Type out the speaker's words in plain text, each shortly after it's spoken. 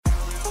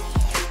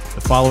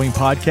The following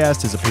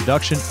podcast is a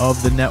production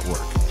of the network.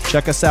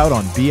 Check us out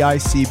on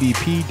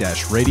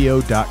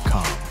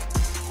bicbp-radio.com.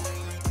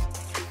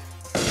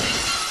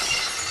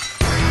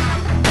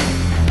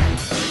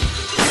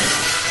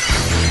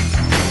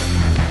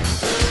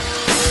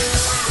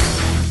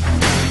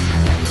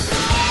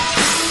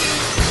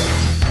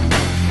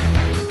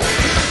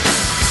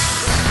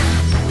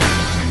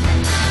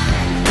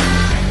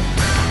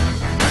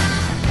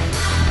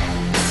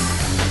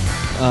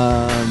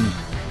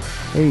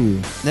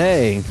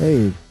 Hey.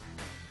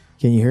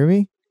 Can you hear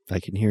me? I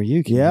can hear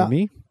you. Can you Yeah. hear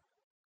me?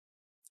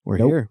 We're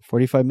Nope. here.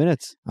 45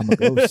 minutes. I'm a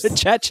ghost.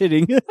 Chat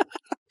chitting.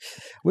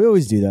 We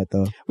always do that,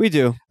 though. We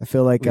do. I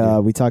feel like We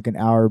do. we talk an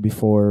hour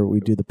before we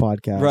do the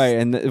podcast. Right.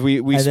 And we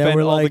And then spend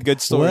we're all the like,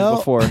 good stories well,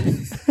 before.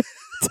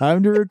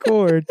 Time to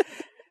record.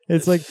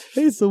 It's like,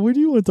 hey, so what do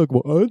you want to talk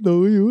about? I don't know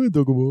what you want to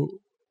talk about.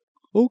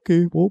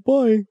 Okay, well,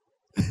 bye.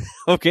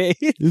 Okay.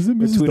 Isn't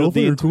Mrs.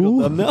 Duffy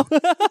cool? No.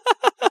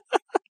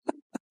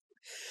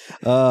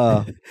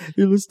 Hey,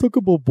 let's talk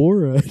about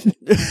Borat.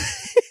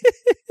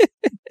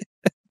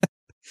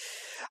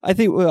 I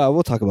think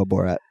we'll talk about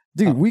Borat.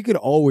 Dude, we could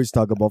always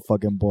talk about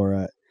fucking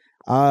Borat.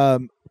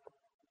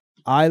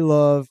 I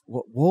love.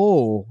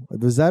 Whoa,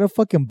 was that a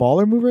fucking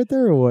baller move right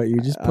there, or what? You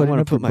just I putting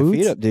want up to put your my boots?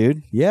 feet up,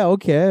 dude. Yeah,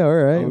 okay, all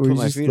right. I'm gonna We're put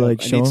my just feet up.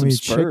 like I need showing some me.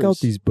 Check out Spurs.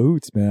 these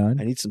boots, man.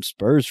 I need some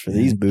spurs for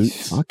these Man,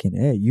 boots. Fucking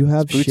hey, you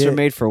have These boots shit. are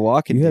made for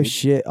walking. You have dude.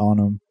 shit on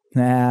them.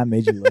 Nah, I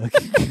made you look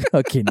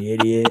fucking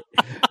idiot.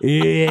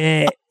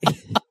 Yeah.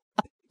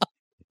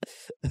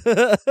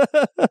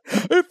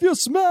 If you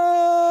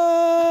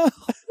smell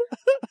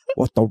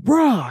what the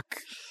Rock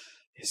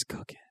is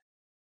cooking.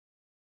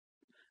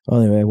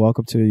 Well, anyway,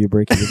 welcome to your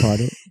breaking your pod.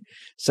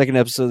 Second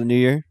episode of the new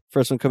year.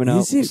 First one coming out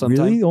Is it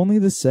sometime. really only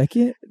the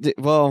second?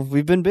 Well,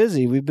 we've been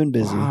busy.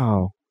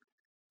 Wow.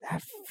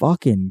 That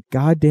fucking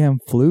goddamn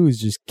flu is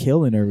just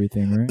killing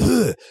everything,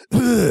 right?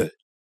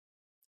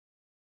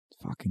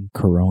 Fucking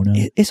Corona.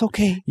 It's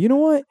okay. You know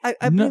what? I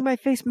No- bring my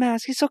face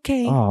mask. It's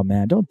okay. Oh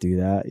man, don't do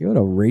that. You're what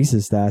a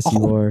racist ass you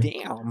Oh, are.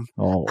 damn.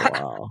 Oh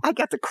wow. I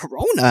got the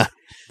corona.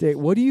 Dude,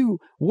 what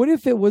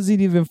if it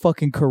wasn't even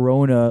fucking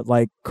Corona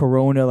like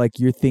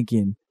you're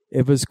thinking?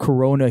 If it was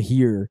Corona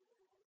here.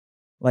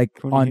 Like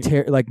Corona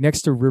Ontario, like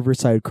next to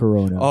Riverside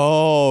Corona.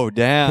 Oh,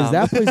 damn. Because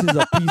that place is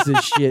a piece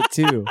of shit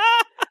too.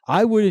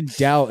 I wouldn't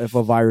doubt if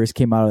a virus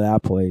came out of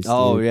that place.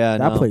 Oh, dude. yeah,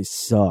 That no. place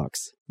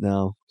sucks.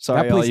 No.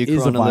 Sorry, that all place you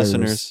is a corona virus.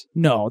 listeners.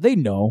 No, they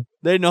know.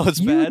 They know it's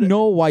You bad.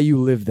 know why you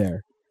live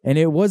there. And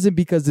it wasn't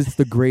because it's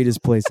the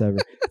greatest place ever.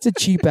 It's a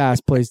cheap ass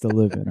place to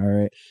live in, all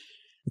right?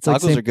 It's like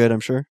Tacos saying- are good, I'm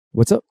sure.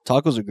 What's up?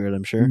 Tacos are good,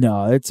 I'm sure.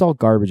 No, it's all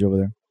garbage over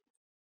there.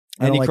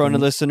 I don't Any like corona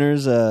any-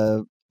 listeners,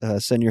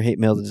 send your hate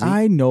mail to Z.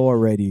 I know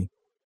already.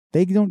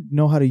 They don't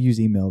know how to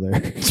use email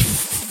there.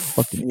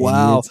 Fucking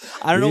Wow. idiots.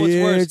 I don't know what's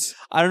worse. Idiots.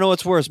 I don't know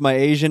what's worse, my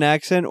Asian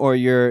accent or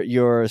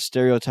your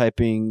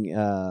stereotyping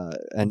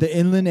and The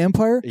Inland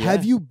Empire? Yeah.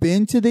 Have you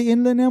been to the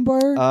Inland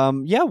Empire?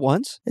 yeah,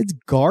 once. It's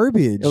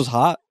garbage. It was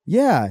hot.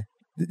 Yeah.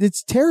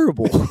 It's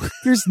terrible.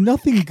 There's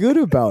nothing good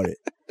about it.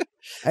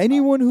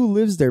 Anyone who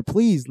lives there,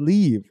 please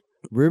leave.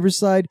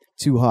 Riverside,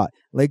 too hot.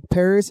 Lake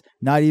Paris,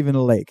 not even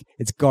a lake.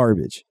 It's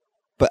garbage.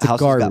 But It's houses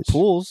got garbage.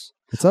 pools.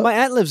 What's up? My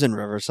aunt lives in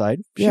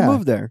Riverside. She Yeah.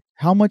 moved there.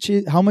 How much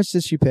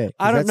does she pay? 'Cause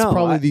I don't that's know.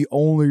 probably the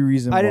only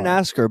reason I didn't why.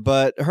 ask her,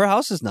 but her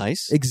house is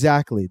nice.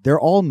 Exactly. They're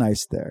all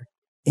nice there.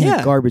 In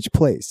Yeah. a garbage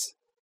place.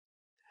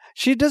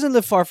 She doesn't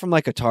live far from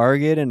like a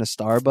Target and a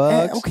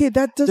Starbucks. Okay,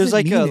 that doesn't There's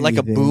like mean a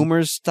anything.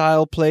 Boomers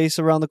style place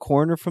around the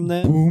corner from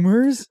them.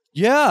 Boomers?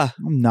 Yeah,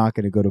 I'm not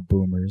going to go to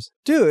Boomers.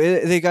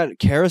 dude, they got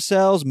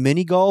carousels,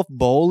 mini golf,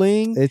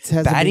 bowling, It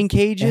hasn't batting been,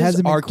 cages, it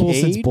hasn't been arcade. cool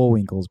since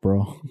Bullwinkles,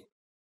 bro.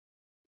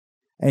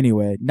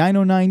 Anyway,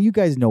 909, you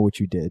guys know what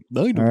you did.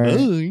 All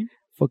right.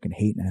 Fucking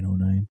hate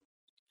 909.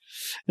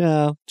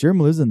 Yeah. Germ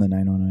lives in the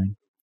 909.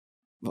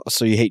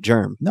 So you hate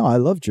Germ? No, I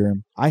love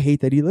Germ. I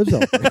hate that he lives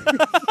out there.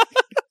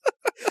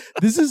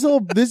 This is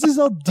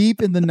how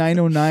deep in the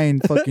 909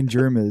 fucking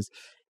Germ is.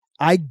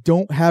 I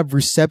don't have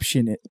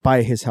reception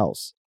by his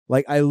house.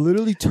 Like I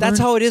literally turn. That's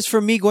how it is for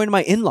me going to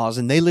my in-laws,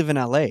 and they live in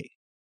LA.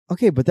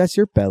 Okay, but that's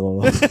your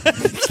bellow.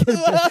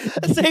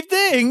 Same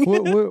thing.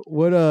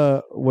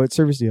 What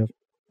service do you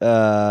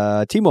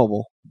have?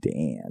 T-Mobile.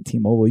 Damn,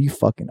 T-Mobile, you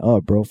fucking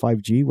up, bro.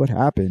 5G, what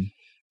happened?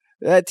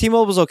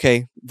 T-Mobile's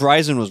okay.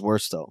 Verizon was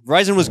worse though.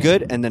 Verizon was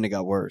good, and then it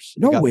got worse.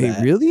 It No got way,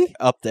 bad. really?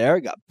 Up there,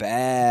 it got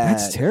bad.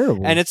 That's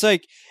terrible. And it's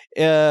like,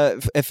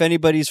 if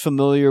anybody's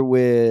familiar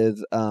with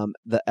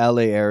the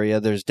LA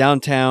area, there's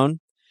downtown.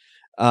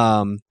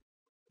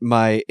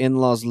 My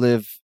in-laws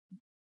live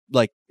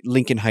like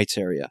Lincoln Heights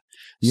area.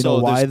 you so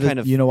know why there's kind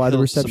of the hills-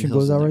 some reception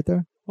hills goes in out there. right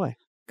there? Why?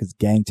 Because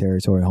gang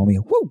territory, homie.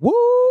 Woo woo.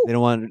 They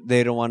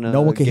don't want.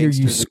 No one can hear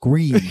you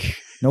scream.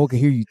 No one can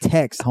hear you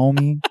text,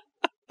 homie.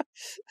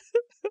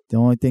 The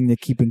only thing that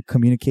keep in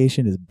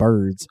communication is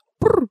birds.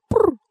 Brr,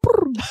 brr,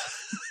 brr.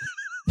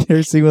 You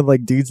ever see when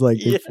like dudes like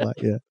they Yeah. fly?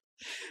 Yeah.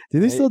 Do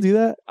they still do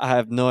that? I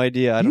have no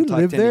idea. I You don't talk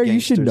live to any there. You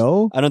should gangsters.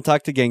 know. I don't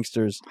talk to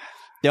gangsters.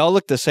 They all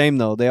look the same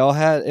though. They all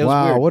had. It was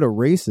Wow, weird. what a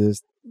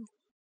racist.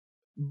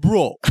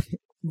 Bro,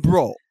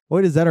 bro,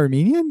 What is that,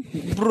 Armenian?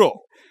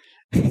 bro,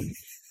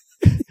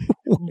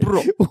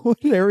 bro.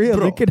 What area of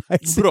Bro. Lincoln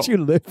Heights Bro. did you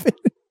live in?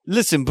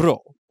 Listen,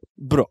 bro.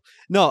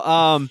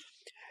 No,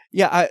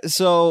 yeah.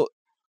 So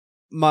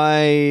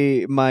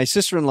my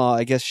sister-in-law,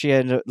 I guess she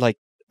had like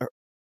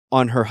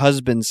on her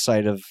husband's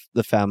side of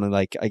the family,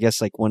 like I guess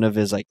like one of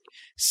his like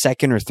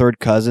second or third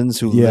cousins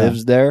who Yeah.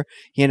 lives there.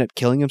 He ended up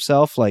killing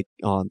himself like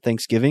on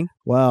Thanksgiving.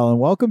 Wow, and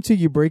welcome to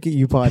You Break It,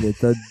 You Pod It,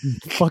 the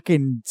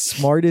fucking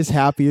smartest,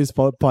 happiest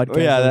podcast. Oh,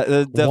 yeah, that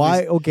definitely-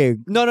 Why? Okay,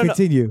 No.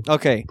 continue.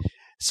 Okay,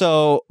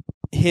 so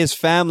his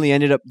family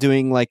ended up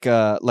doing like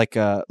a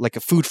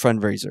food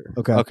fundraiser.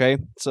 Okay.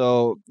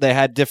 So they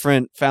had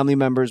different family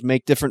members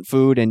make different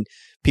food, and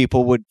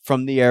people would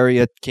from the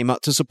area came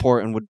out to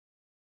support and would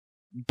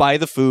buy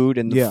the food,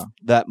 and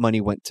that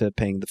money went to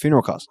paying the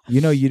funeral costs. You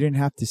know, you didn't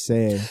have to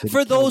say. that he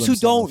For killed those who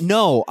himself. don't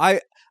know,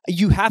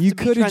 you have You to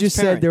be could have just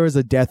said transparent. there was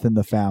a death in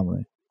the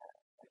family.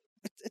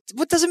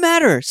 What does it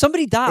matter?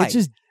 Somebody died. It's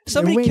just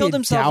Somebody it made killed it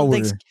himself on dour.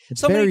 Thanksgiving.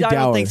 It's Somebody very died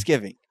dour. on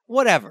Thanksgiving.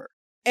 Whatever.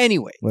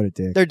 Anyway, What a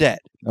dick. they're dead.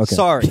 Okay.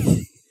 Sorry.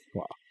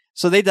 Wow.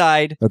 So they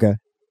died. Okay.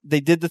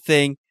 They did the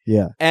thing,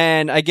 Yeah.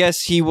 and I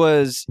guess he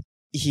was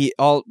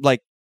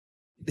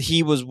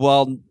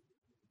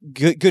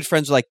good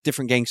friends with like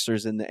different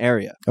gangsters in the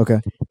area. Okay.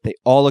 They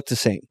all look the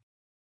same.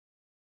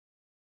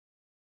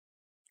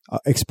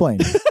 Explain.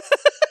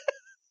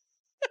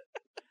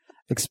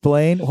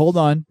 Explain. Hold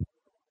on.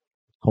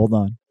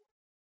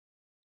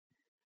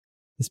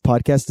 This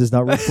podcast does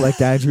not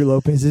reflect Andrew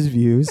Lopez's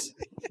views,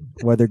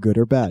 whether good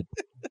or bad.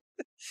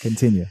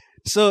 Continue.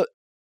 So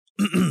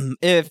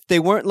if they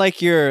weren't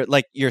like your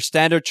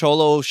standard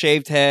cholo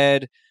shaved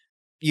head,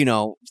 you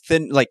know,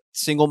 thin like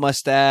single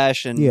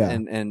mustache and Yeah.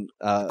 and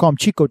Call them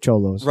Chico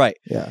Cholos. right.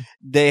 Yeah.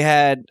 They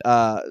had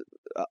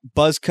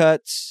buzz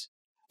cuts,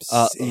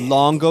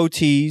 long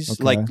goatees,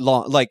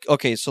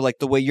 Okay. so like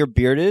the way your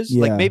beard is,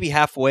 Yeah. like maybe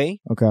halfway,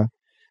 Okay.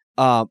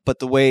 but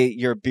the way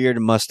your beard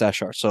and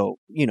mustache are, so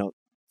you know,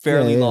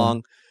 fairly Yeah.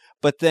 long.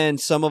 But then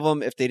some of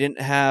them, if they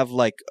didn't have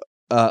like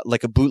a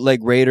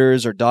bootleg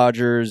Raiders or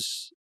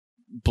Dodgers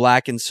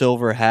black and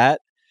silver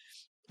hat,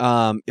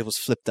 it was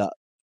flipped up.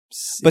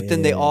 But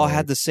then they all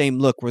had the same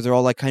look where they're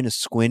all like kind of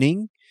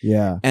squinting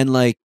Yeah. and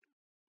like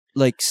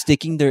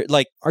sticking their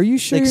like Are you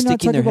sure like you're not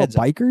sticking talking their about heads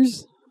up.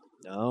 bikers?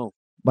 no,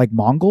 Like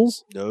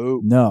Mongols?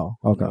 No.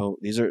 Okay. no,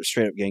 these are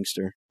straight up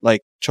gangster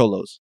like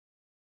cholos.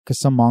 Because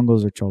some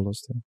Mongols are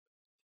Cholos too.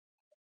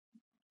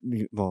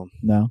 Well,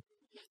 No.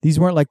 These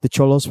weren't like the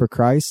Cholos for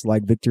Christ,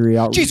 like Victory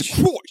Outreach. Jesus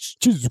Christ!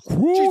 Jesus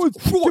Christ!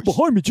 Get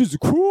behind me, Jesus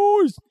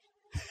Christ!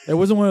 It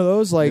wasn't one of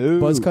those like No.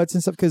 buzz cuts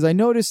and stuff. Because I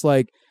noticed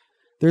like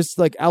there's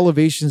like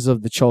elevations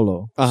of the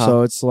Cholo. Uh-huh.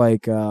 So it's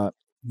like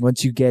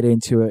once you get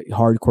into it,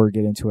 hardcore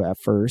get into it at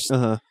first,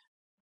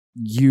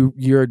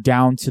 you're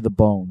down to the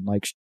bone,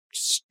 like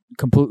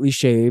completely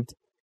shaved,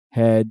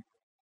 head,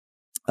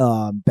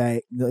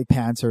 like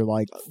pants are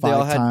like They all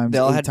 5 had times, they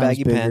all 8 had times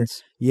baggy bigger.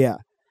 pants. Yeah.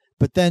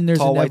 But then there's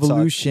Tall an white socks.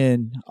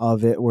 evolution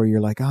of it where you're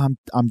like, oh,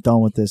 I'm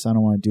done with this. I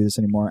don't want to do this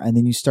anymore. And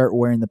then you start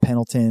wearing the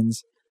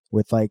Pendletons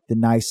with like the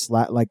nice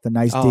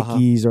Uh-huh.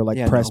 Dickies or like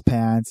Yeah, press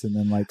pants and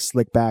then like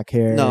slick back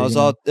hair. No, you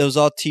know? it was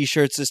all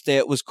t-shirts. This day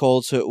it was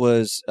cold, so it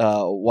was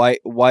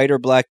white or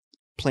black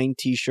plain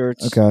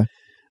t-shirts. Okay.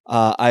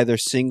 Either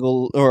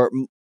single or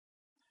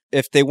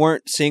if they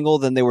weren't single,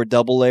 then they were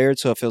double layered.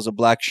 So if it was a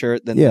black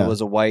shirt, then Yeah. there was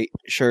a white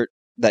shirt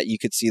that you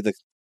could see the.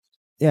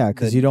 Yeah,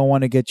 because the- you don't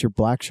want to get your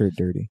black shirt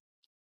dirty.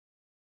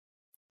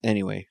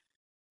 Anyway,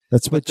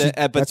 That's But what you, then-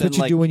 but that's then, what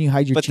you like- do when you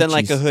hide your but then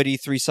like a chi-chis. hoodie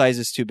 3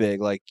 sizes too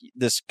big. Like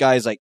this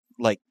guy's like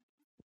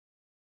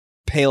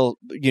pale,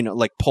 you know,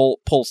 like pole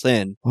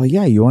thin, Oh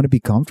yeah, you want to be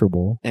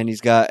comfortable. and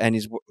he's with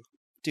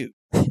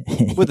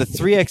a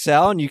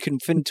 3XL, and you can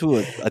fit into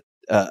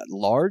a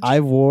large.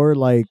 I've worn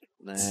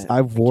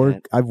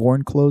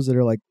can't. clothes that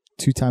are like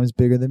 2 times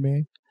bigger than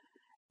me.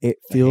 It I hate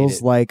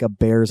feels it. like a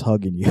bear's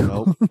hugging you.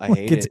 Nope, I Like,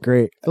 hate it's it.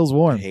 great. It feels I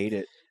warm. hate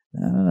it. I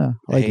don't know.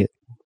 I like hate- it.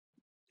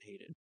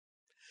 Hate it.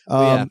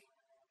 But yeah.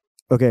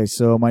 Okay,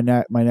 so my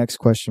next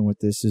question with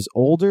this is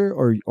older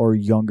or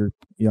younger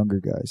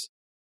guys.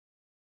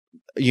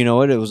 You know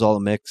what? It was all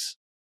a mix.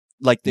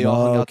 Like they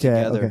all hung out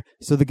together. Okay.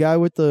 So the guy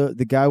with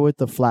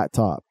the flat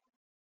top.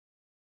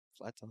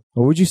 Flat top.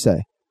 What would you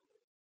say?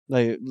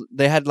 Like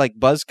they had like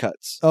buzz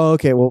cuts. Oh,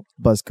 okay. Well,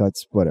 buzz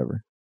cuts,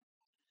 whatever.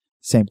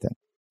 Same thing.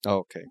 Oh,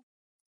 okay.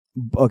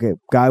 Okay,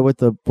 guy with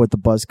the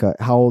buzz cut.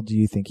 How old do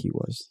you think he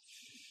was?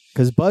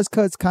 Because buzz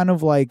cut's kind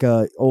of like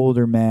a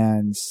older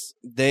man's.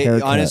 They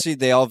Haircut. honestly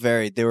they all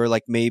varied. They were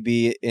like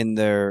maybe in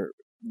their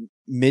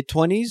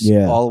mid-20s,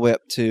 Yeah. all the way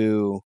up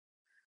to,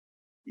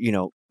 you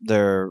know,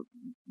 their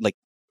like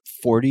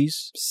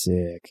 40s,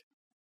 Sick.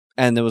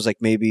 and there was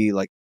like maybe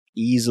like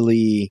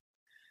easily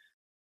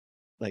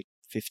like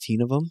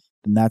 15 of them.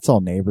 And that's all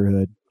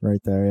neighborhood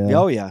right there. Yeah.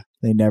 Oh yeah,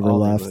 They never all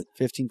left. neighborhood.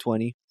 15,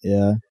 20.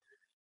 Yeah.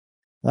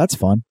 That's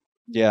fun.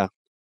 Yeah.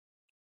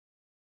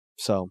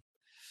 So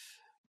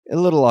a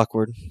little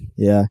awkward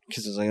Yeah.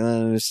 because it's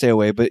like stay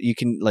away, but you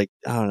can like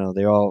I don't know.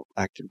 They all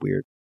acted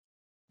weird.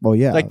 Well,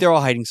 yeah. Like they're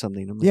all hiding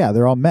something. I'm like, yeah,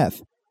 they're all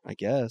meth. I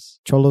guess.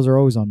 Cholos are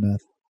always on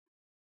meth.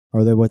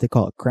 Or they're what they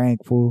call it,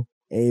 crank, fool.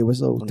 Hey,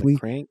 what's up, On the tweak?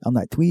 crank. I'm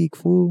that tweak,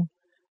 fool.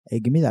 Hey,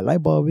 give me that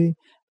light bulb, eh?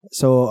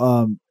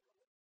 So,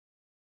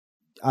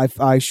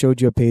 I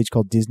showed you a page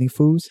called Disney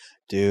Foos.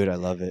 Dude, I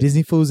love it.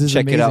 Disney Foos is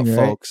Check amazing, it out, right?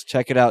 folks.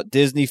 Check it out.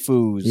 Disney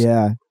Foos.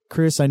 Yeah.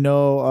 Chris, I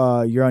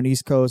know you're on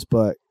East Coast,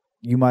 but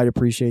you might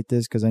appreciate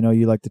this because I know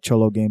you like the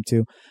Cholo game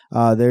too.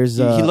 There's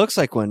He looks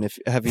like one.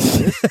 Have you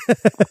seen this?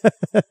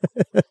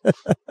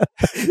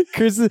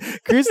 Chris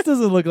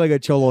doesn't look like a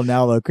Cholo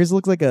now though. Chris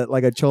looks like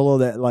a Cholo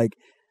that like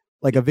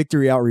a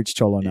Victory Outreach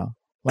Cholo now.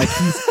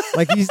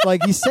 Like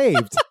he's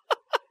saved.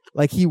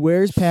 Like he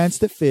wears pants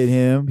that fit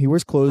him. He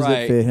wears clothes that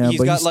Right. fit him, He's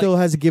but he got, still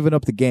hasn't given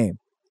up the game.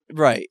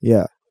 Right.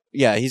 Yeah.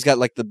 Yeah, he's got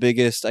like the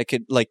biggest. I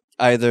could like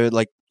either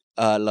like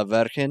La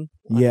Virgen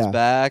on Yeah. his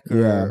back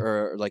Yeah.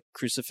 or like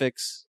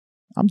crucifix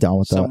I'm down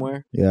with that.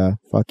 somewhere. Yeah.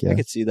 Fuck yeah. I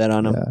could see that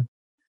on him. Yeah.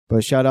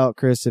 But shout out,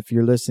 Chris, if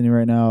you're listening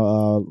right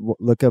now,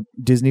 look up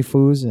Disney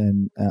Foos,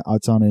 and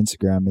it's on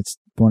Instagram. It's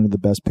one of the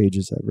best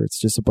pages ever. It's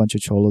just a bunch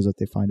of cholos that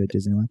they find at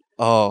Disneyland.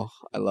 Oh,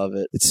 I love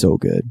it. It's so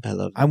good. I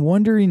love it. I'm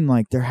wondering,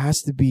 like, there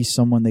has to be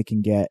someone they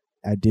can get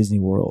at Disney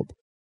World.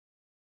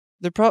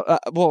 They're probably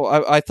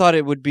I thought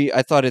it would be.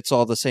 I thought it's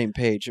all the same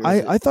page. Or is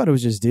it I thought it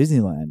was just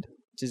Disneyland.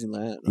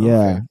 Disneyland. Oh, Yeah.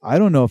 okay. I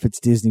don't know if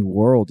it's Disney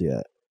World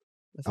yet.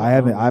 thought I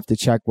haven't. no. I have to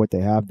check what they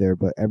have there,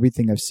 but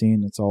everything I've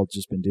seen, it's all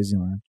just been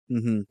Disneyland.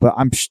 Mhm. But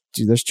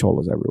dude, there's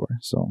cholos everywhere.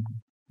 So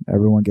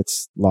everyone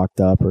gets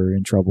locked up or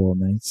in trouble,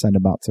 and they send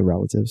them out to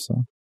relatives.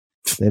 So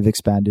they've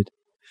expanded.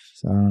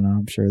 So I don't know.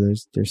 I'm sure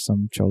there's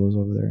some cholos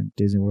over there in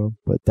Disney World,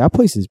 but that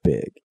place is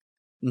big.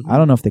 Mhm. I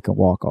don't know if they can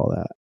walk all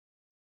that.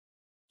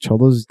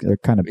 Cholos are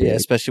kind of big, Yeah,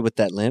 especially with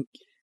that limp.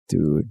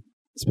 dude.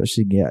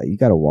 Especially, yeah, you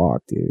got to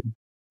walk, dude.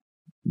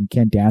 You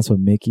can't dance with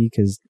Mickey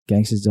because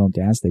gangsters don't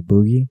dance; they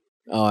boogie.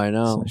 Oh, I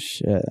know. So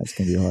shit, that's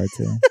gonna be hard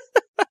too.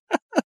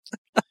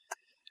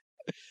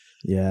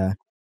 Yeah.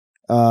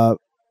 What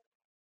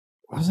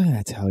was I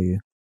gonna tell you?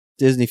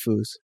 Disney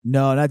Foos.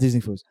 No, not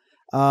Disney Foods.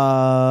 You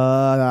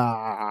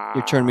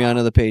turned me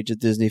onto the page at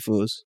Disney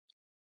Foos.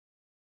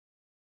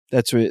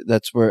 That's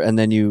where, and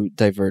then you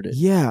diverted.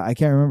 Yeah, I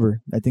can't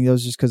remember. I think that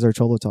was just because our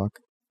Cholo talk.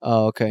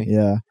 Oh, okay.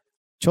 Yeah.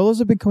 Cholos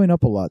have been coming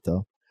up a lot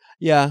though.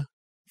 Yeah.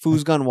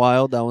 Foos Gone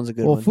Wild. That one's a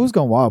good Well, one. Foos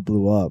Gone Wild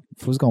blew up.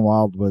 Foos Gone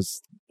Wild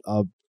was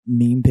a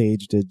meme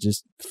page that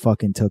just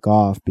fucking took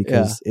off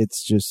because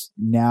it's just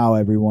now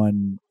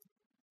everyone.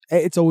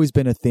 It's always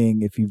been a thing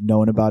if you've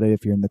known about it,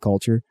 if you're in the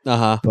culture.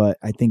 Uh-huh. But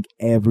I think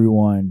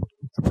everyone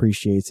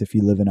appreciates if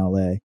you live in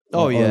LA.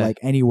 Oh, or yeah. like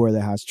anywhere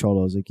that has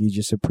cholos, like you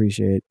just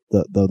appreciate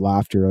the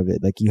laughter of it.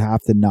 Like you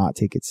have to not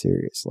take it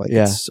serious. Like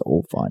Yeah. it's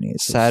so funny.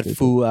 It's so Sad stupid.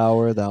 Foo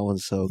Hour. That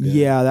one's so good.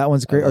 Yeah, that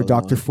one's great. I Or love that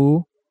Dr. one.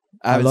 Fu.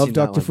 I haven't love seen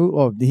that Dr. one. Fu.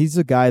 Oh, he's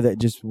a guy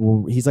that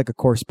he's like a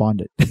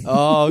correspondent.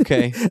 Oh,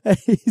 okay.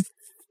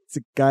 He's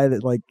a guy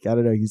that like, I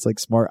don't know, he's like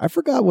smart. I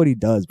forgot what he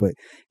does, but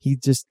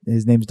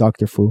his name's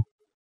Dr. Fu.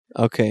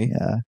 Okay.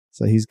 Yeah.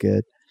 So he's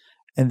good.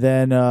 And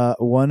then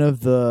one of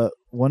the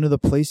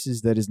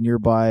places that is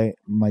nearby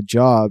my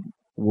job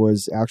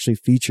was actually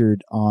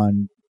featured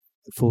on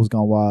Fools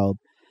Gone Wild.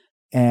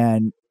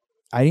 And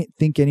I didn't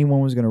think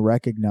anyone was going to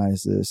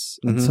recognize this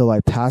Mhm. until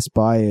I passed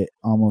by it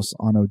almost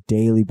on a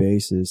daily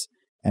basis,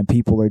 and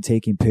people are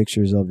taking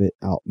pictures of it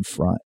out in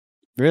front.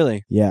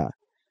 Really? Yeah.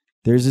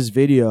 There's this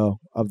video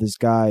of this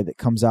guy that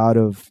comes out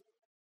of,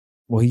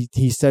 well,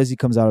 he says he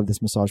comes out of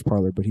this massage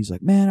parlor, but he's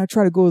like, man, I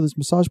try to go to this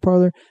massage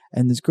parlor,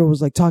 and this girl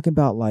was like talking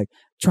about like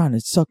trying to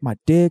suck my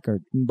dick or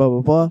blah,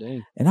 blah, blah.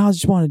 Dang. And I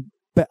just wanted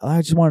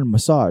a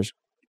massage.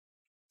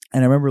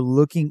 And I remember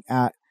looking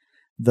at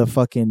the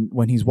fucking,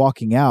 when he's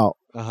walking out,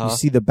 Uh-huh. you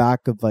see the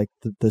back of like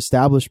the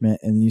establishment,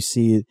 and you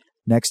see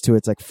next to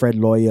it's like Fred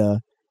Loya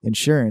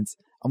Insurance.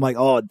 I'm like,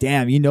 oh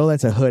damn,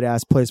 that's a hood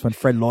ass place when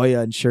Fred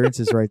Loya Insurance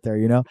is right there,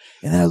 And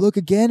then I look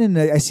again and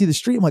I see the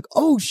street. I'm like,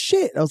 oh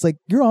shit! I was like,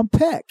 you're on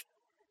Peck,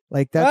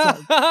 like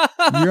that's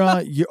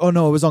oh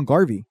no, it was on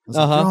Garvey. I was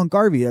like, Uh-huh. you're on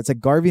Garvey. That's like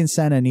Garvey and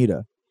Santa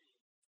Anita,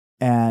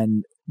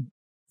 and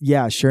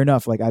yeah, sure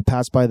enough, like I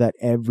pass by that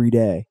every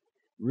day,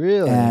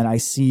 Really? and I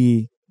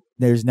see.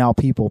 There's now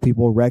people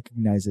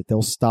recognize it.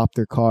 They'll stop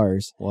their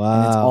cars. Wow.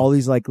 And it's all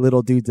these like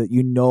little dudes that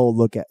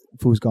look at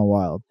Foo's Gone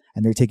Wild,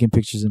 and they're taking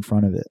pictures in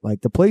front of it. Like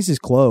the place is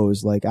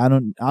closed. Like I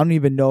don't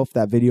even know if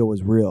that video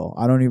was real.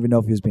 I don't even know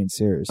if he was being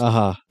serious.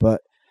 Uh-huh.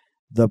 But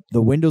the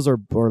windows are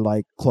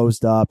like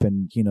closed up,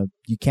 and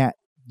you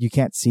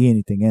can't see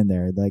anything in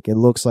there. Like it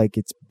looks like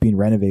it's being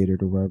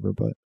renovated or whatever.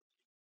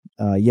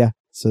 But yeah,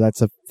 so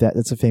that's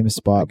a famous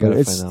spot. But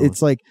gotta find that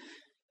it's like.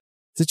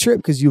 It's a trip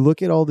because you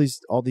look at all these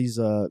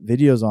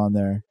videos on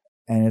there,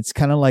 and it's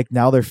kind of like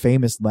now they're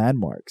famous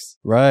landmarks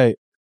Right.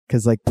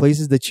 because like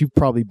places that you've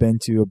probably been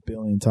to a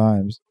billion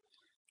times.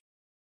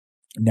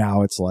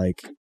 Now it's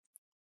like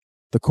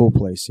the cool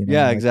place,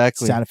 Yeah, like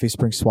exactly. Santa Fe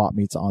Springs swap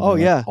meets on. Oh,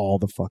 there, yeah. like, all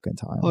the fucking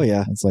time. Oh,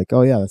 yeah. It's like,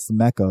 oh yeah, that's the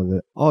mecca of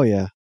it. Oh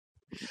yeah.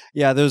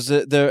 Yeah,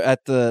 there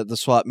at the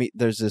swap meet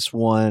there's this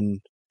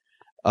one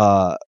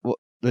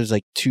there's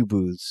like two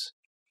booths.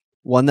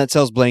 One that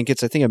sells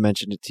blankets. I think I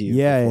mentioned it to you.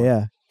 Yeah, before.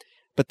 yeah.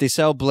 but they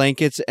sell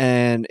blankets,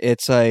 and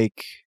it's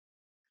like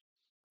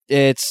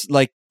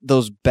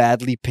those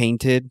badly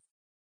painted,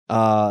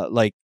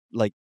 like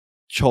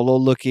cholo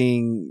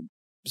looking,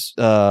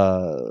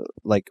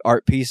 like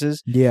art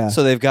pieces. Yeah.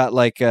 So they've got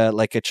like a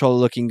cholo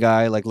looking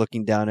guy like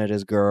looking down at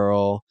his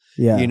girl.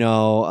 Yeah. You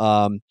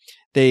know,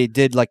 they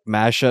did like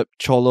mashup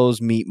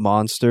cholos meet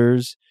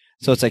monsters.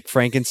 So it's like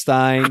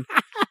Frankenstein.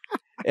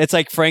 It's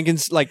like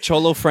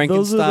Cholo Frankenstein.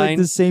 Those are like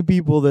the same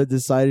people that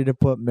decided to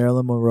put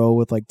Marilyn Monroe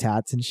with like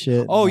tats and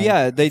shit. Oh and,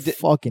 yeah, like, they did.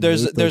 fucking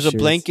There's hate a those shits.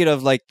 blanket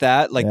of like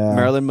that, like Yeah,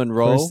 Marilyn Of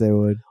Monroe, course they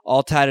would.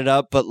 all tatted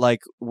up, but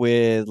like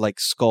with like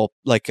skull,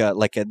 like a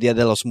Dia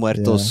de los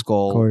Muertos Yeah, of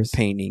skull course.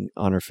 painting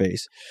on her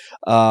face.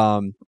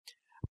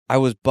 I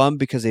was bummed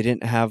because they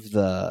didn't have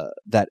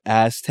that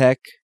Aztec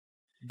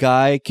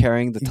guy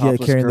carrying the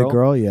topless carrying girl. the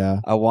girl. Yeah,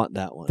 I want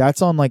that one.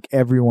 that's on like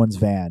everyone's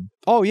van.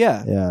 Oh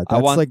yeah, Yeah, I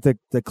that's want- like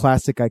the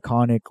classic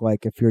iconic.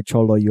 Like if you're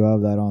cholo, you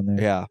have that on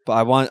there. yeah. But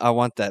I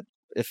want that.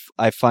 If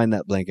I find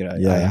that blanket, I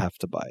Yeah. have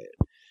to buy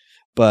it,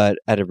 but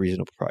at a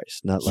reasonable price,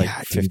 not like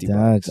Yeah, dude,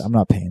 $50. I'm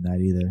not paying that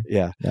either.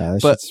 Yeah. Yeah,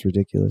 that But shit's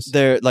ridiculous.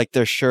 Their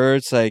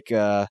shirts, like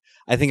I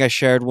think I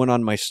shared one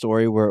on my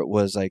story where it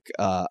was like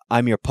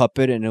I'm your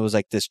puppet, and it was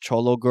like this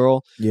cholo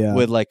girl Yeah,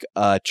 with like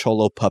a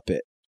cholo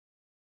puppet,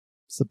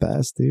 it's the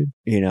best, dude.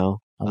 you know.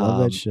 I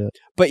love that shit.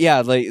 But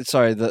yeah,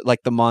 like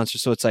the monster.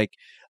 So it's like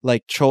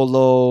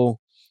Cholo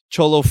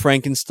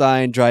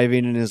Frankenstein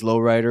driving in his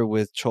lowrider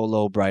with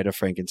Cholo Bride of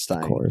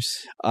Frankenstein. Of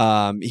course,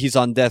 He's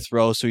on death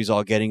row, so he's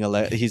all getting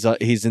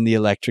he's in the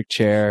electric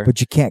chair,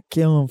 but you can't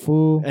kill him,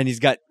 fool. and he's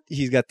got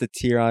the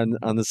tear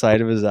on the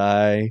side of his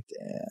eye.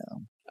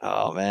 Damn.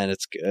 Oh man,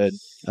 it's good.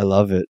 I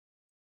love it.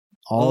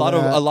 All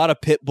a lot of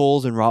pit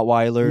bulls and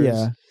Rottweilers.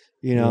 Yeah,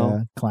 you know,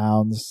 yeah.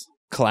 Clowns,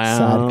 clowns.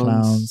 sad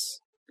clowns.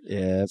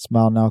 Yeah.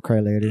 Smile now, cry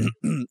later.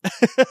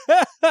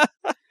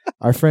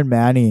 Our friend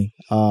Manny,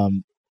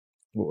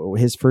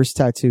 his first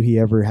tattoo he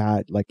ever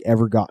had, like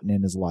ever gotten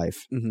in his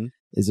life, Mhm.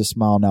 is a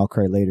smile now,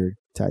 cry later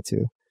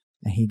tattoo,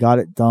 and he got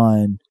it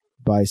done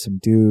by some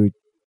dude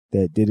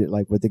that did it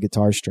like with the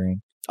guitar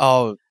string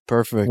Oh,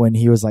 perfect. when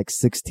he was like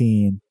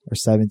 16 or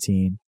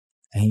 17,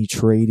 and he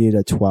traded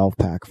a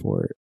 12-pack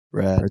for it.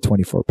 Rad. Or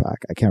 24-pack.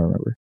 I can't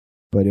remember.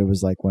 But it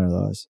was like one of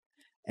those.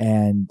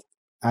 And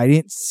I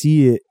didn't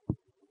see it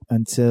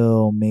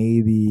until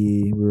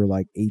maybe we were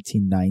like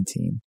 18,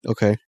 19.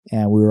 Okay.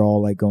 And we were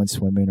all like going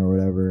swimming or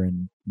whatever.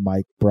 And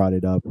Mike brought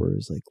it up where it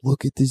was like,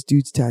 look at this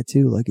dude's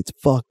tattoo. Like, it's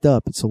fucked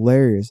up. It's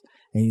hilarious.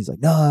 And he's like,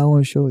 no, I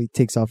want to show it. He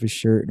takes off his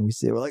shirt and we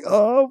see it. We're like,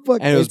 oh, fuck.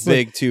 And it was It's like-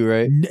 big too,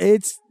 right?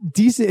 It's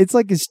decent. It's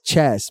like his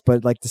chest,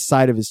 but like the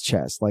side of his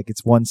chest. Like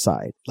it's one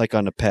side. Like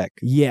on the pec.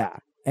 Yeah.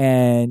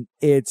 And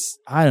it's,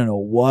 I don't know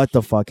what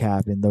the fuck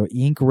happened. The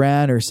ink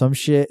ran or some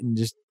shit and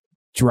just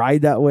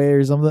dried that way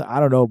or something. I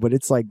don't know, but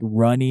it's like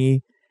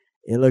runny.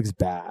 It looks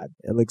bad.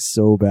 It looks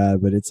so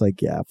bad, but it's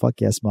like, yeah, fuck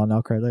yeah, smile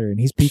now, cry later. And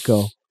he's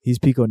Pico. He's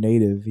Pico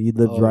native. He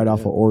lived Oh, right off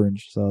yeah. of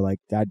Orange. So like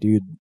that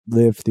dude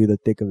lived through the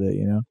thick of it,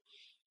 you know?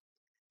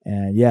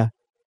 And yeah.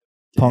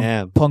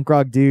 Damn. Punk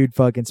rock dude,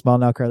 fucking smile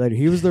now, cry later.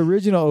 He was the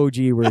original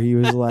OG where he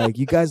was like,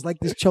 you guys like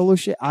this cholo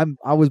shit?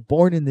 I was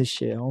born in this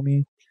shit,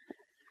 homie.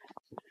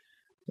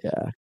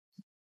 Yeah.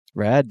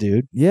 Rad,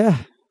 dude. Yeah.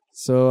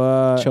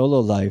 So Cholo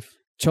life.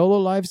 Cholo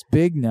life's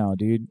big now,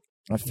 dude.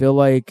 I feel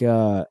like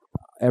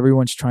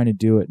everyone's trying to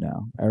do it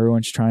now.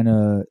 Everyone's trying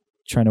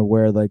to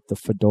wear like the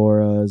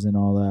fedoras and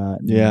all that.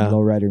 And Yeah.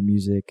 lowrider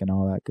music and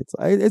all that.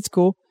 It's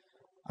cool.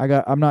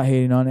 I'm not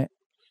hating on it.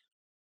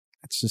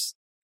 It's just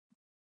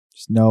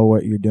know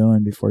what you're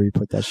doing before you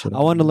put that shit on.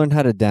 I want to learn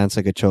how to dance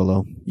like a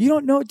cholo. You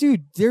don't know,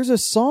 dude. There's a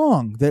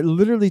song that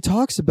literally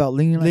talks about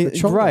leaning like a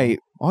cholo. Right.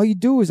 All you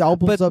do is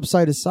albums But-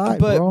 upside to side,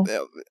 But bro.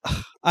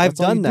 I've That's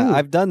all done you that. do.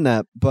 I've done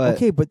that. But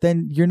Okay, but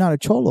then you're not a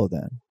cholo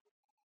then.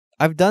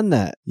 I've done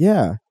that.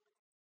 Yeah.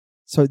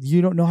 So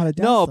you don't know how to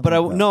dance. No, them but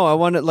like that. I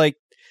want it like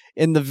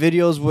in the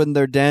videos when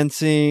they're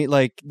dancing,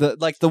 like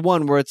the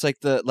one where it's like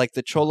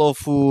the Cholo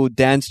Fu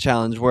dance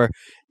challenge where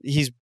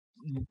he's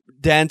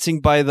dancing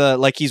by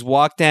he's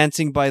walk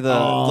dancing by the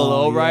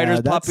low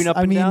riders yeah, popping up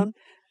I and mean, down,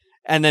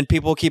 and then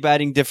people keep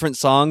adding different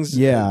songs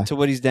Yeah. to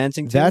what he's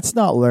dancing to. That's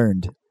not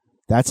learned.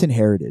 That's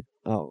inherited.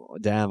 oh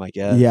damn, I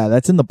guess. Yeah,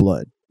 that's in the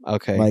blood.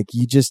 Okay. Like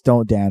you just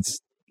don't dance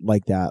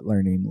like that.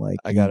 Learning like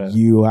I gotta-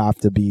 you have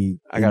to be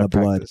I in gotta the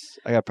blood. practice.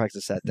 I gotta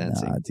practice that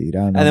dancing. Nah, dude. I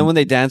don't know. And then when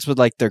they dance with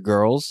like their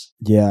girls,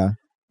 yeah,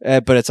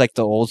 but it's like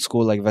the old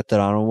school like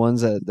veterano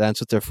ones that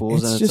dance with their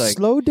fools, it's and just it's like,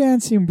 slow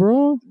dancing,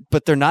 bro.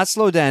 but they're not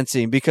slow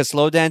dancing because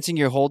slow dancing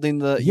you're holding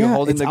the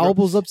It's girl-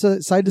 elbows up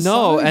to side to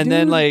no, side. and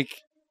then dude. like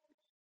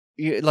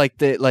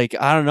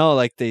I don't know,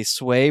 like they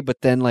sway,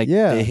 but then like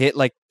Yeah. they hit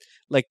like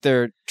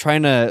they're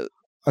trying to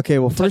okay.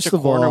 Well, touch first a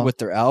of corner all, with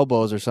their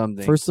elbows or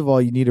something.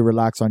 you need to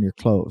relax on your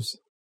clothes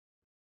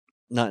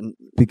Not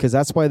because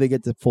that's why they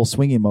get the full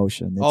swinging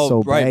motion. It's oh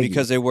so right baggy.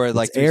 because they wear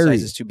like It's 3 airy.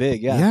 sizes too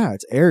big. Yeah. yeah,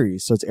 it's airy,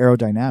 so it's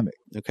aerodynamic.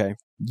 Okay.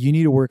 You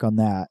need to work on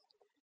that,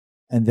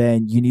 and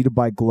then you need to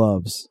buy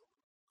gloves,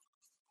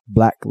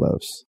 black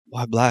gloves.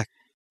 Why black?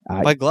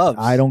 Buy gloves.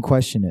 I don't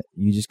question it.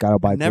 You just gotta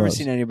buy I've never gloves.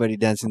 seen anybody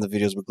dancing the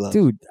videos with gloves.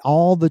 Dude,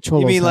 all the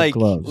cholos you mean have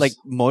gloves. like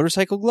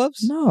motorcycle gloves?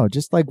 No,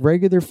 just like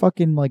regular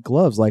fucking like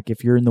gloves. Like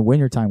if you're in the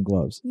wintertime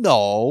gloves.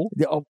 No.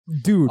 Oh,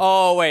 dude.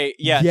 Oh wait,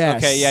 yes.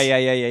 Yes. Okay, yeah.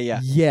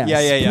 Yes.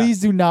 Yeah. Please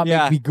do not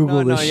make me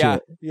Google this yeah.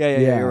 shit. Yeah.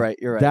 You're right.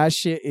 That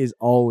shit is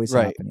always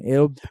Right. happening.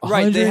 It'll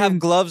Right. They 100 have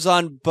gloves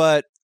on,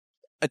 but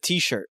a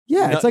t-shirt.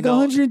 Yeah, No- it's like no-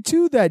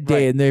 102 that day,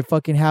 Right. and they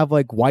fucking have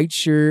like white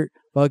shirt,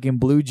 fucking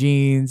blue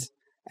jeans,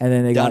 and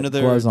then they down got to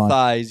their gloves on.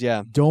 thighs.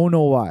 Yeah. Don't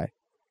know why.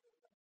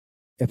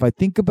 If I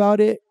think about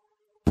it,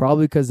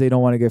 probably because they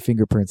don't want to get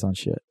fingerprints on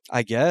shit.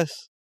 I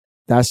guess.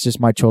 That's just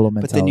my cholo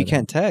mentality. But then you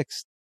can't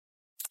text.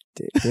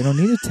 They don't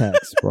need a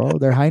text, bro.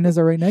 Their hyenas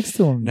are right next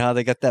to them. Now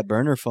they got that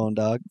burner phone,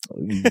 dog.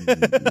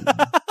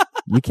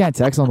 You can't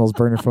text on those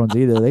burner phones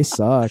either. They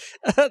suck.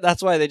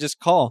 That's why they just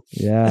call.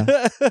 Yeah.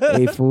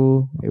 Hey,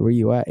 fool. Hey, where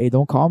you at? Hey,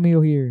 don't call me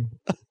over here.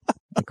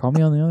 Hey, call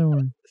me on the other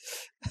one.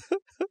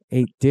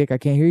 Hey, Dick, I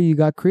can't hear you. You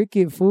got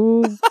cricket,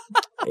 fool.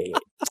 Hey,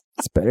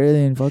 it's better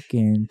than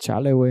fucking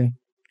Chale, way.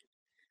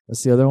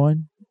 What's the other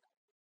one?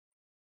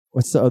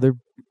 What's the other?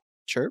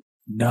 Chirp.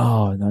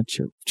 No, not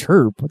chirp.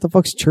 Chirp. What the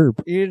fuck's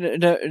chirp? You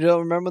don't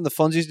remember when the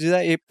phones used to do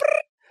that?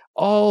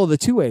 Oh, the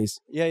two ways.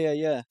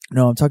 Yeah.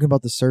 No, I'm talking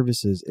about the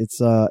services.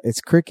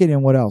 It's cricket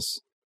and what else?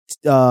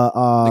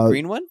 The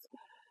green one?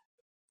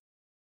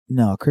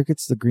 No,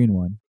 cricket's the green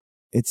one.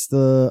 It's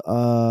the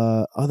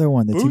other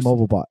one, the Boost?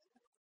 T-Mobile bot.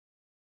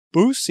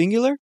 Boost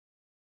singular?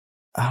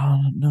 I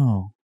don't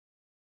know.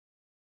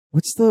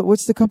 What's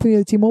the company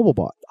that T-Mobile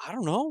bought? I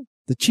don't know.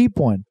 The cheap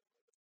one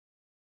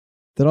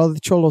that all the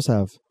cholos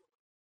have.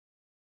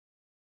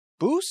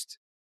 Boost?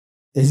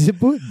 Is it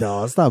Boost?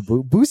 No, it's not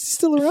Boost. Boost is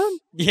still around?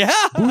 Yeah.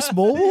 Boost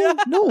Mobile? Yeah.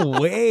 No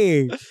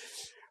way.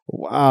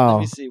 Wow. Let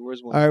me see.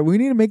 Where's one? All right, we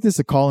need to make this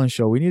a call-in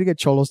show. We need to get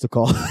cholos to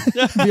call.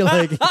 be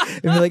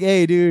like,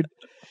 hey, dude,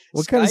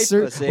 what kind Skype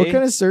of us, what eh?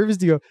 kind of service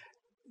do you have?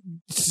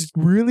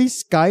 Really,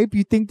 Skype?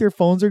 You think their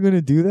phones are going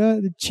to do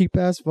that? The cheap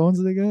ass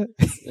phones they got?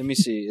 Let me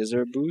see. Is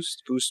there a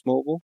Boost? Boost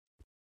Mobile?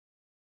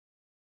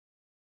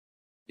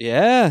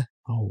 Yeah.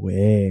 Oh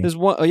way. There's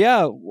one. Oh,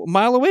 yeah. A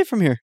mile away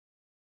from here.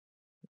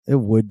 It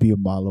would be a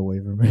mile away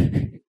from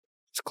me.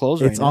 It's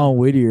closed right It's now. on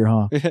Whittier,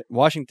 huh?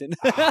 Washington.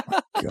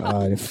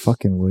 God, it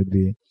fucking would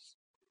be.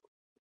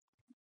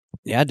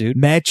 Yeah, dude.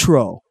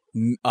 Metro.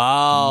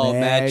 Oh,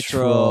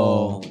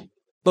 Metro. Metro.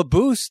 But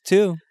Boost,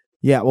 too.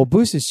 Yeah, well,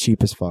 Boost is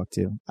cheap as fuck,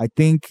 too. I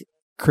think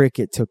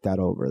Cricket took that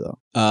over, though.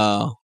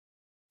 Oh.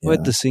 Yeah.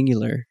 With the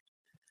singular.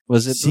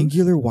 Was it Boost?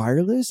 Singular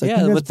wireless? I Yeah,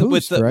 think with that's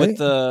Boost, right? with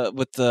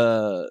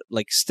the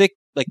like stick,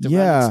 like the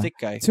Yeah. round stick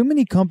guy. Too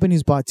many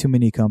companies bought too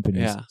many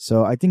companies. Yeah.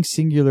 So I think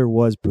Singular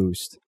was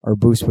Boost, or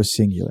Boost was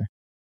Singular.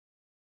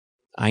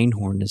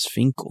 Einhorn is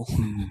Finkel.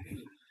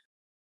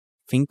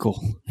 Finkel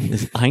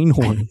is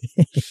Einhorn.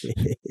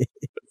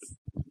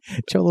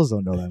 Cholos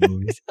don't know that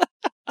movie.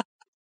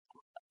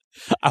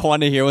 I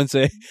want to hear one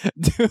say,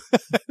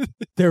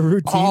 Their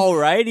routine.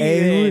 "Alrighty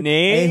then,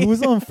 eh? Hey,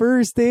 who's on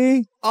first,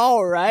 eh?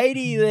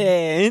 Alrighty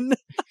then.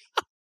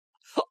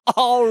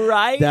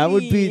 Alrighty." That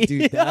would be,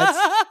 dude,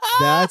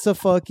 that's a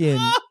fucking,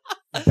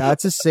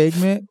 that's a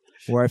segment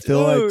where I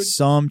feel like Dude.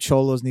 some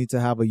cholos need to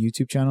have a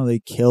YouTube channel. They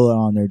kill it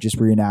on there, just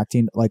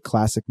reenacting like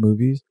classic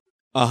movies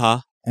Uh-huh.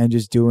 and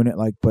just doing it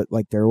but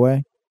their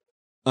way.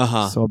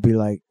 Uh-huh. So it'll be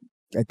like,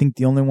 I think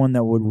the only one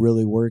that would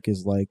really work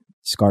is like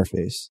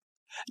Scarface.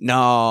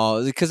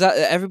 No, because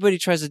everybody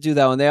tries to do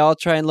that one. They all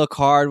try and look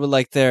hard with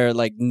like their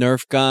like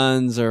Nerf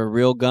guns or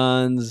real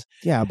guns.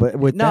 Yeah, but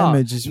with No,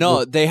 them, it just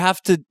No, they have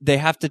to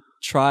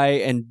try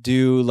and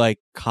do like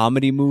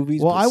comedy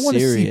movies. Well, but I want to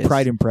see serious.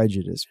 Pride and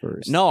Prejudice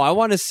first. No, I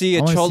want to see I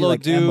a wanna see, cholo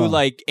like, do Emma.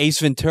 like Ace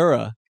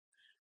Ventura.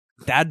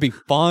 That'd be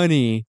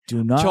funny.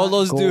 Do not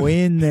Cholos go do-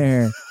 in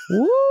there.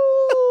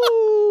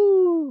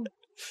 Woo!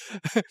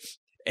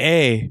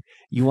 Hey,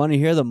 you want to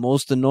hear the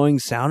most annoying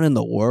sound in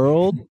the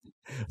world?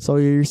 So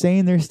you're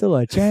saying there's still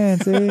a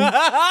chance, eh?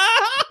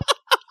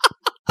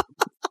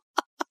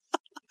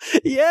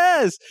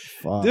 Yes,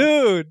 Fuck.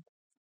 dude.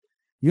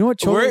 You know what,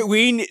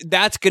 Cholos?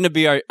 That's gonna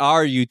be our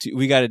YouTube.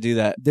 We got to do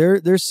that.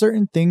 There's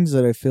certain things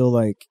that I feel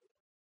like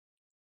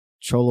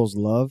cholos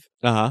love,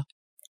 Uh-huh.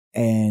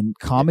 and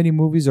comedy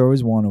movies are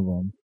always one of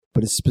them.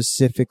 But it's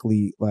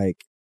specifically like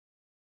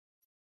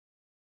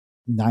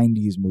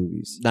 90s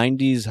movies.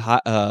 90s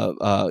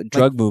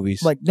drug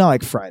movies. Like not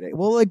like Friday.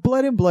 Well, like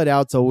Blood In Blood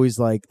Out's always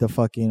like the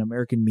fucking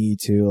American Me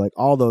Too, like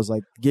all those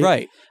like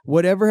right.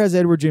 whatever has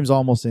Edward James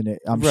Olmos in it.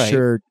 I'm Right.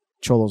 sure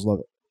cholos love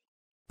it.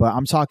 But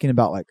I'm talking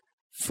about like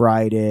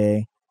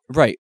Friday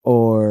Right.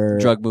 or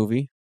Drug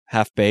movie.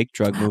 Half-baked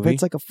drug But movie.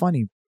 it's like a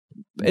funny.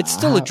 It's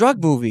still a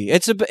drug movie.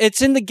 It's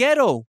in the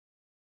ghetto.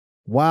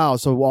 Wow,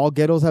 so all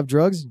ghettos have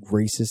drugs?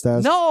 Racist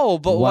ass. No,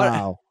 but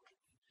wow.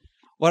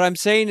 what I'm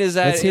saying is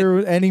that Let's hear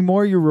any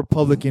more your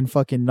Republican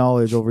fucking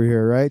knowledge over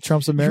here, right?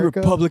 Trump's you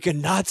America.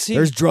 Republican Nazi.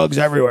 There's drugs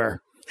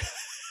everywhere.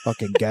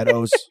 Fucking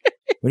ghettos.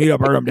 We need to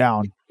burn them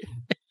down.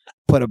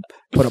 Put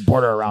a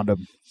border around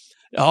them.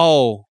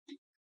 Oh,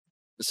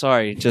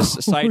 sorry, just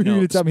a side Were you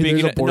gonna note. tell me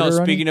there's a border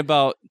running? Speaking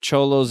about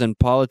cholos and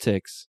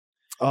politics.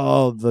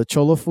 Oh, the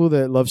cholo fool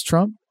that loves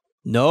Trump.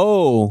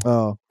 No,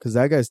 Oh, because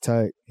that guy's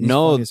tight. He's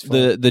no, funny as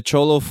fuck. the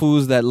cholo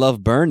fools that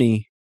love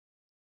Bernie.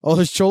 Oh,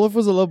 there's cholo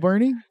fools that love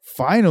Bernie.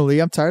 Finally,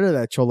 I'm tired of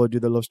that cholo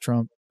dude that loves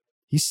Trump.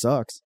 He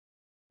sucks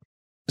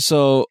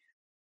So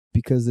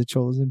because the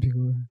cholos and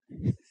people.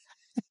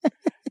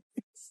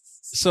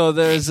 so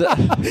there's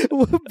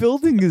What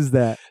building is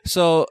that?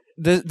 so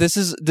this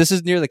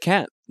is near the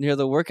camp, near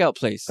the workout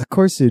place. Of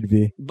course it'd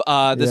be.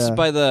 This is Yeah.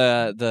 by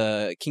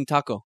the King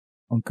Taco.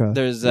 Okay.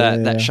 There's Yeah,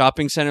 that yeah.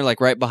 shopping center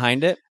like right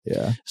behind it.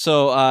 Yeah.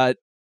 So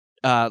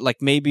like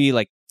maybe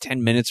like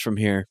 10 minutes from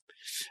here,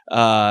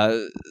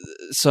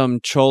 some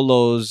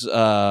cholos.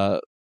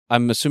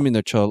 I'm assuming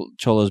they're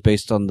cholos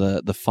based on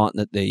the font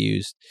that they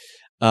used.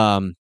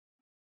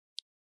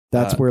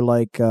 That's where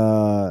like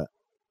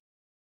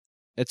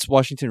It's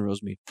Washington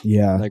Rosemead,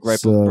 yeah, like right,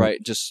 so right,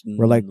 just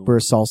where like where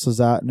salsa's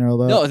at and all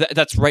that. no,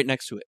 that's right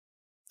next to it.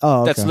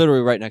 Oh, okay. That's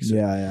literally right next to it.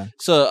 yeah, yeah.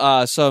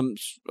 So,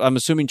 I'm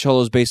assuming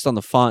cholos based on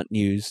the font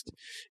used,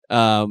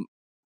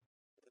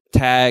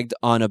 tagged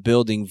on a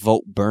building,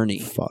 "Vote Bernie."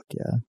 Fuck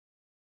yeah,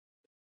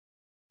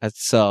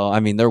 That's so. I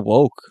mean, they're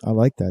woke I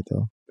like that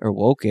though. or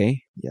woke, eh?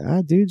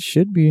 Yeah, dude,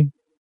 should be.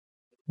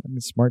 I mean,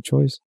 smart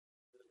choice.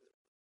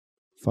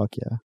 Fuck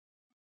yeah,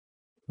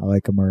 I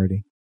like him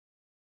already.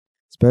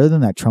 It's better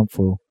than that Trump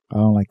fool. I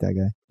don't like that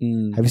guy.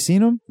 Have you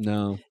seen him?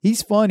 No.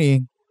 He's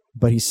funny,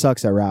 but he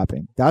sucks at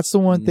rapping. That's the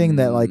one thing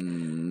that like.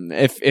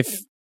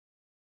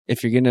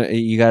 If you're gonna,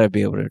 you gotta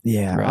be able to.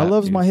 Yeah, rap, I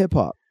loves dude. my hip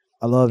hop.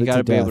 I love You it. gotta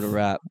to be able death. to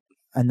rap.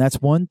 And that's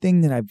one thing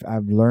that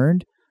I've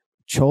learned.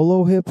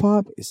 Cholo hip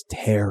hop is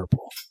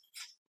terrible,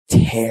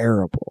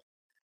 terrible.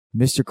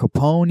 Mr.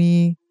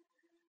 Capone,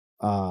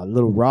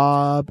 Little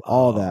Rob,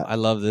 all that. I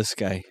love this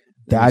guy. Let me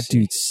That see.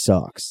 dude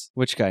sucks.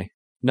 Which guy?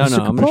 No, Mr.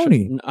 I'm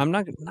Capone. I'm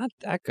not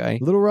that guy.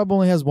 Little Rob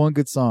only has one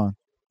good song,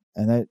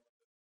 and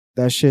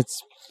that shit's.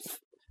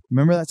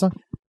 Remember that song?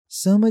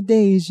 Summer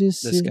days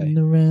just This sitting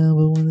around,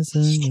 but when the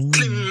sun goes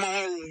Clean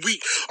my own week.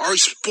 I already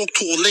spoke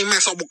to a lame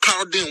ass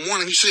avocado, didn't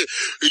want it. He said,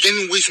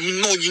 anyways, we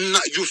know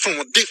you're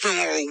from a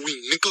different ROE,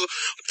 nigga.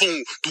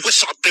 From the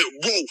west side that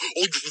road.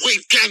 Or you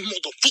wave gang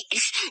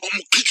motherfuckers.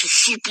 I'ma get you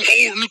super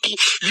hard, nigga.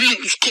 You know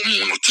what's coming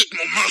when I take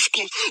my mask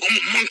off.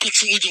 I'ma Michael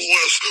to your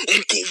ass.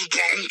 Uncle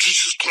Brown,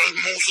 Jesus Christ,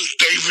 Moses,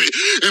 David.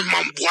 And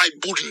my white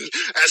booty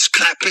ass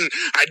clapping.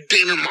 I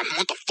did in my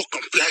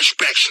motherfucking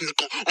flashbacks,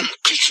 nigga. I'ma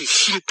get you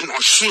slipping.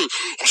 I swear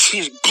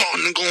to God,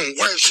 nigga, on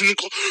West,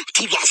 nigga.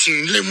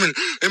 2011,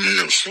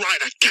 Eminem's right,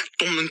 I capped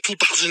them in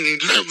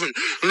 2011.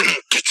 And I'ma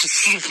get you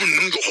slipping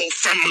and your whole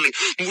family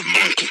with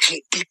mind control,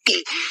 puto.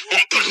 I'm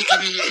better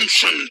than you on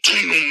San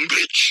Antonio,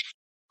 bitch.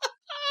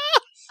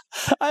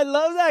 I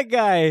love that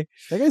guy.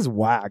 That guy's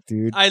whack,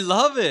 dude. I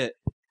love it.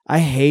 I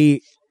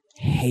hate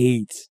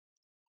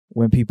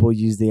when people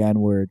use the N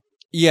word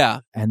Yeah.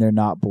 and they're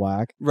not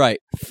black. Right.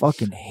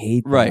 Fucking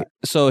hate that. Right.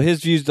 So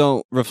his views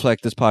don't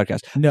reflect this podcast.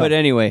 No. But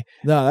anyway,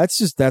 No,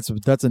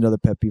 that's another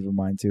pet peeve of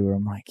mine too. Where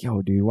I'm like,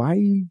 yo, dude, why are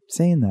you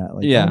saying that?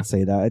 Like, Yeah. don't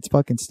say that. It's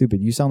fucking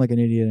stupid. You sound like an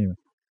idiot anyway.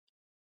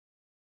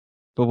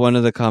 but one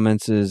of the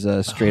comments is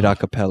straight a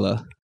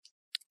cappella.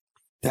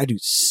 That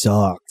dude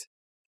sucked.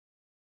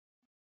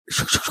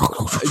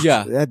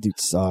 Yeah. that dude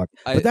sucked.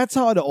 But that's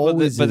how it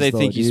always but is. they though,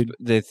 think dude.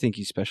 they think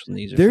he's special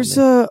needs. Or There's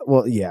something.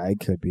 well, yeah, it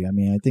could be. I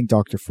mean, I think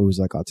Dr. Fu's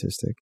like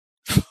autistic.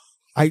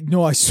 I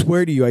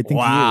swear to you, I think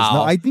he is.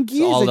 No, I think he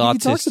So is. all I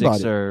think he talks about autistics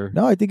it. are.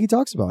 No, I think he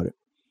talks about it.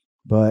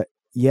 But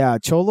yeah,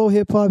 Cholo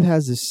hip hop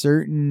has a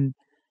certain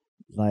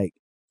like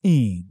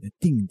the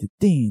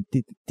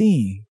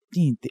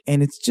thing,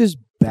 and it's just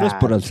Los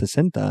por el bad.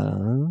 60.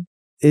 huh?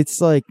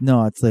 It's like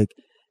it's like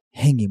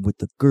hanging with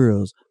the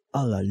girls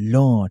all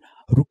alone.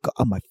 Ruka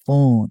on my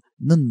phone.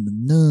 No.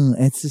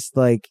 And it's just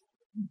like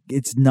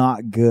it's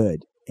not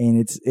good, and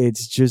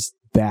it's just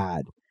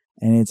bad.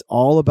 And it's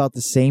all about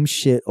the same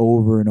shit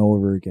over and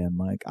over again.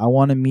 Like, I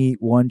want to meet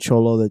one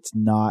cholo that's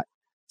not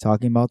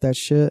talking about that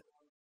shit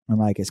and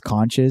like is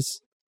conscious.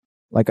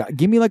 Like,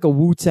 give me like a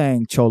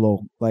Wu-Tang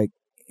cholo like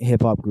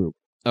hip hop group.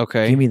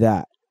 Okay. Give me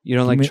that. You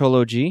don't give like me-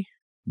 Cholo G?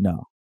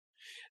 No.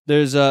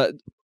 There's a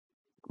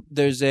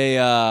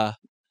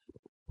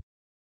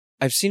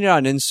I've seen it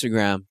on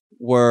Instagram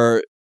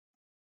where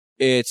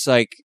it's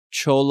like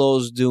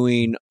cholos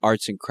doing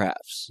arts and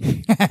crafts. You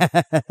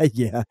see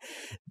Yeah.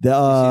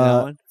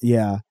 that one?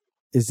 Yeah.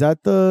 Is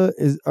that there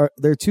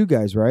are two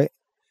guys, right?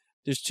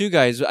 There's two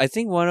guys. I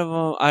think one of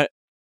them I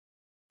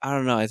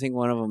don't know. I think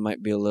one of them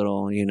might be a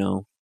little,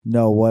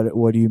 No,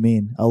 what do you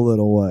mean? A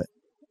little what?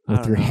 I With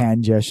don't your know.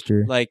 hand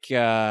gesture. like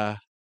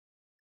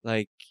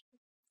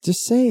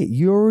Just say it.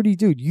 You already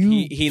do.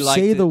 You he liked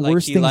say it, the like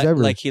worst he things liked,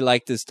 ever. Like he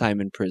liked his time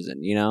in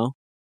prison,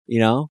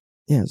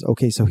 Yes.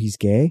 Okay, so he's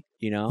gay?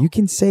 You You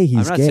can say he's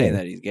I'm not gay. saying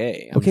that he's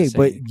gay. I'm Okay, just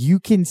but saying- you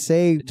can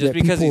say just that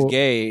because people, he's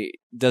gay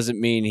doesn't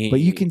mean he.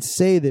 But you can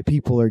say that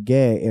people are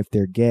gay if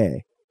they're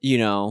gay.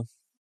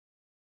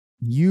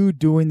 You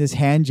doing this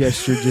hand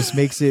gesture just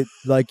makes it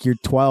like you're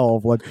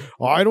 12. Like,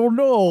 I don't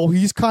know.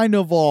 He's kind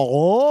of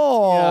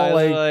all,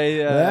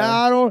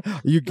 I don't.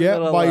 You get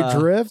little, my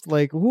drift.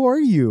 Like, who are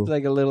you?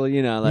 like a little,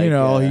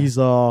 he's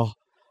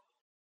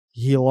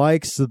he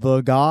likes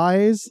the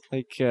guys.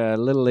 like a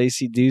little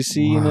lacy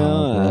doocy,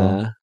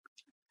 Wow,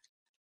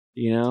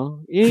 you know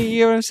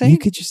what I'm saying? You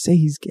could just say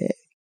he's gay.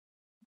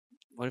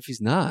 What if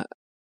he's not?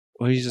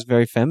 What if he's just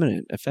very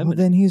feminine, Well, effeminate?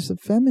 then he's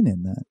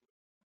feminine. Then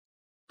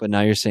But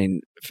now you're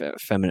saying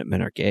feminine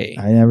men are gay.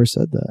 I never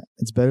said that.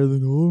 It's better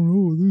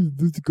than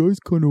this guy's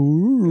kind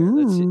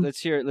of.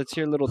 Let's hear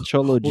little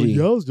Cholo G.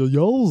 Yowza.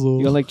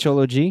 You don't like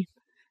Cholo G?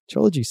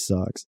 Cholo G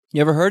sucks.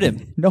 You ever heard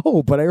him?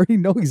 No, but I already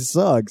know he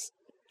sucks.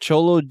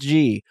 Cholo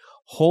G,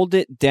 Hold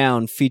It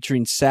Down,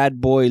 featuring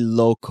Sad Boy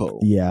Loco.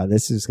 Yeah,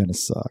 this is gonna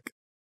suck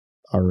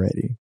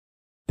already.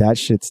 That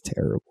shit's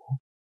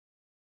terrible.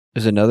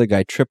 There's another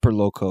guy, Tripper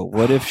Loco.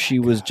 What if she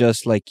was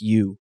just like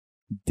you?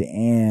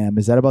 Damn,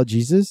 is that about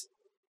Jesus?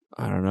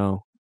 I don't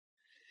know.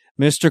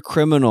 Mr.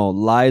 Criminal,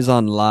 Lies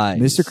on Lies.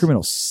 Mr.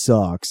 Criminal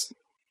sucks.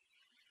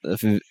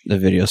 The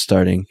video's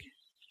starting.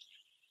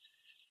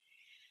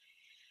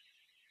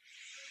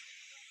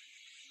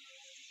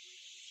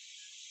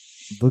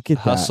 Look at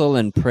Hustle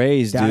and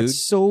praise, that. dude.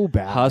 That's so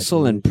bad.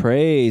 Hustle and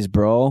praise,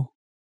 bro.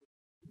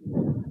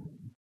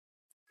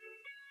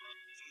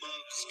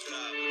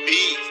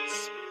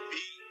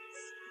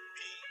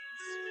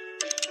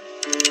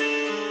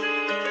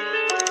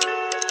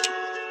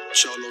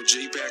 Cholo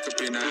G back up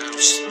in the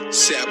house.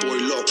 Sad Boy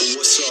Local,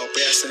 what's up,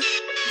 Bassin?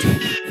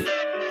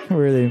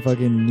 Where are they in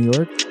fucking New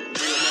York? Real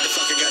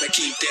motherfucker gotta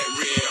keep that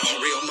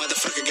real. Real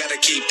motherfucker gotta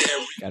keep that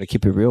real. Gotta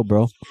keep it real,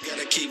 bro.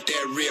 Gotta keep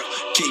that real.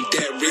 Keep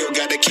that real.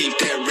 Gotta keep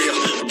that real.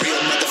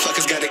 Real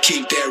motherfuckers gotta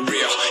keep that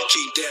real.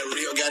 Keep that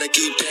real. Gotta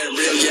keep that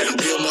real. Yeah.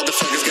 Real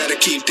motherfuckers gotta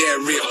keep that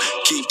real.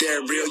 Keep that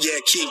real. Yeah.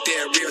 Keep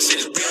that real.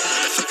 Real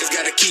motherfuckers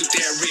gotta keep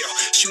that real.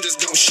 Shooters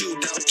gon' shoot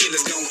down.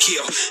 Killers gon'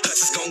 kill.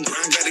 Hustlers gon'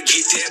 grind. Gotta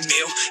get that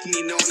meal.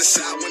 Nina on the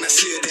side when I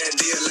see that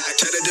deal. Like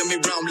try to do me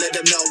wrong. Let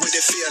them know what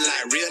they feel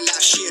like. Real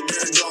life shit.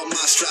 Earned all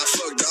my stride.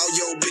 Fucked all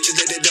your bitches.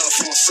 Let it off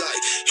on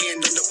sight.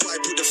 Hand on the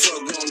pipe. Who the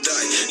fuck won't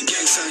die?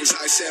 Gang signs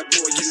high. Sad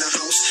boy in the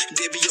house.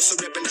 Debbie also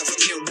reppin' out from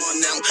here on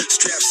out.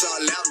 Straps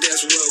all out,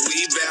 that's what we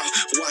bout.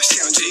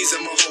 Washtown G's,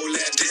 I'ma hold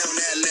that down.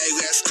 LA,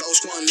 West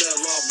Coast, one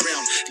love, all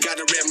brown.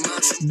 Gotta rep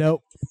mine.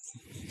 Nope.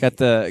 Got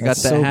the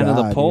That's hand so on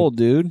the bad, pole,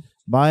 dude.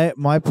 My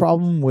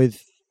problem with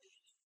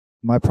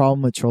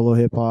Cholo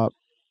hip hop,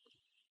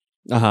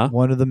 Uh-huh.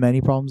 one of the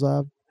many problems I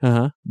have,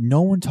 Uh-huh.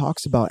 no one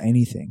talks about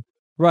anything.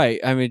 Right.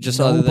 I mean, just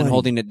other than Nobody.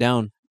 holding it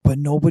down. But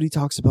nobody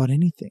talks about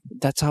anything.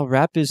 That's how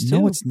rap is,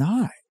 too. No, it's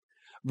not.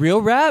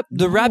 Real rap?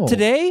 The rap No.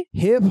 today?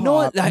 Hip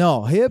hop.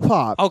 No, Hip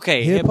hop.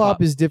 Okay, Hip hip-hop.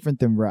 hop is different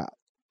than rap.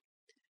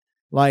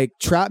 Like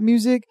trap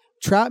music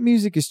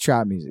is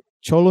trap music.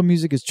 Cholo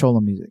music is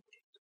cholo music.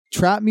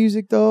 Trap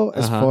music, though,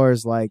 as Uh-huh. far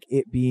as like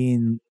it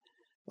being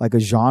like a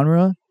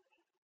genre,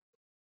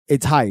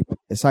 it's hype.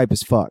 It's hype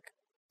as fuck.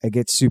 It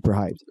gets super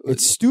hyped.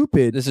 It's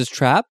stupid. This is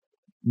trap?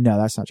 No,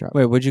 that's not trap.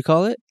 Wait, what'd you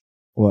call it?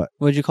 What?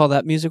 What'd you call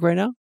that music right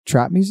now?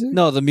 Trap music?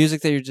 No, the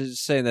music that you're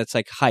just saying that's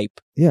like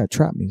hype. Yeah,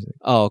 trap music.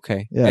 Oh,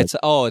 okay. Yeah. It's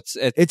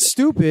It's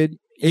stupid.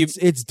 You-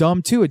 It's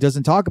dumb too. It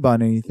doesn't talk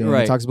about anything.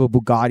 Right. It talks about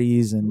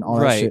Bugattis and all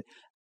that Right. shit.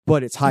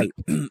 But it's hype.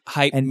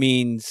 hype and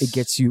means It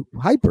gets you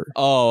hyper.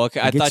 Oh, okay.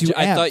 it I gets thought you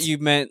I thought amped. you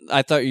meant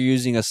I thought you were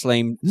using a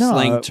slang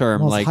No,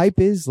 term well, like hype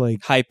is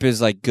like hype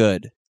is like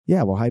good.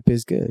 yeah. Well, hype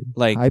is good.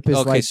 Like Hype is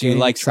okay, like so you getting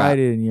like trap.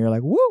 excited and you're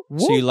like woo, woo.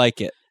 So you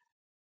like it.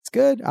 It's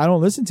good. I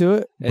don't listen to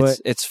it, but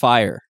It's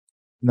fire.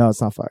 no,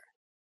 it's not fire.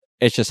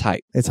 It's just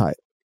hype. It's hype.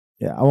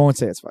 Yeah, I won't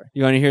say it's fire.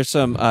 You want to hear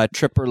some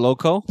Tripper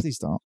Loco? Please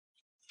don't.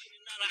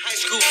 High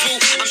school fool,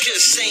 I'm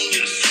just saying.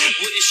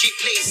 What if she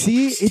plays?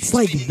 See, it's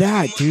like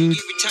that, dude.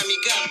 Every time you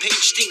got paid,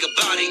 think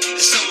about it.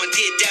 If someone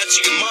did that to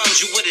your mom,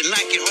 you wouldn't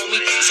like it, homie.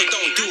 So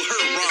don't do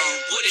her wrong.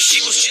 What if she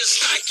was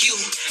just like you,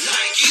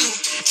 like you?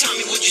 Tell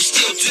me, would you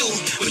still do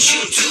what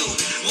you do?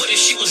 What if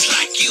she was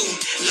like you,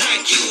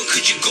 like you?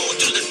 Could you go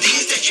through the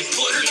things that you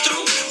put her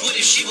through? What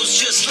if she was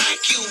just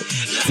like you?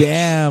 Like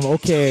Damn.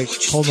 Okay,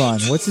 hold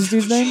on. What's his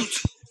dude's name?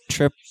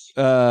 Tripper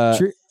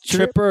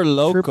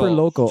Loco. Tripper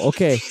Loco.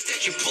 Okay,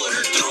 that you put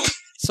her through?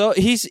 So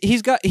he's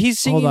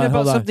singing on, about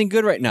hold on. something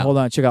good right now. hold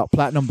on. Check out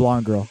Platinum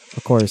Blonde Girl.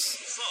 Of course.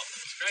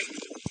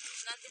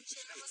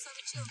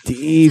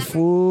 D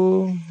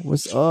fool,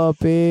 what's up,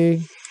 eh?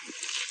 Just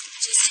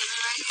chilling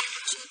right here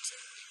with you two.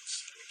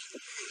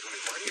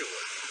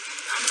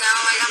 I'm down.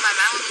 I got my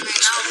mountain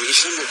right now. You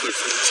want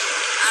to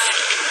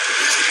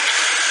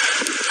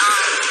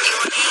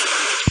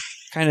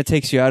eat? Kind of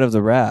takes you out of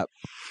the rap.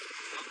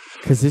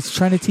 Because it's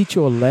trying to teach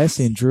you a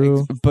lesson,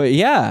 Drew. But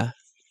yeah,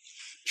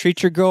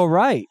 treat your girl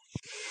right.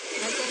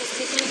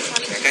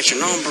 I got your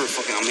number.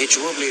 Fucking, I'll meet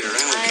you up later.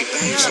 I don't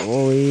kick back.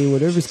 Boy,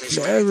 whatever's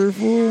clever,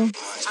 fool.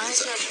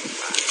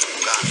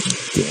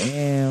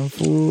 Damn,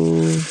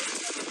 fool.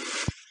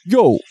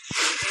 Yo.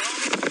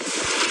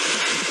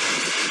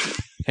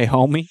 Hey,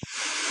 homie.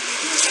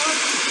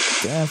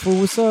 Damn, fool,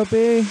 what's up,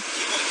 eh?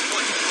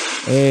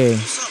 Hey.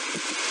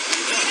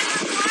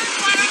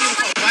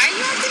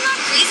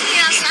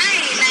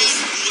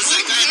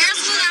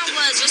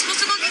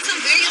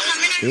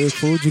 Hey,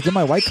 fool, did you get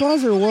my White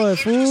Claws or what,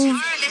 fool?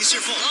 Miss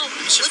your phone.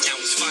 Now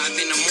it's 5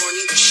 in the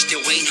morning. She's still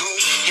waiting home.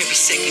 Every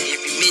second,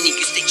 every minute,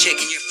 you stay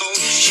checking your phone.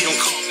 She don't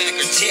call back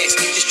or text.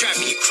 Just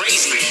driving you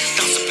crazy.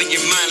 Thoughts up in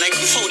your mind like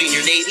who's holding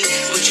your lady.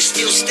 But you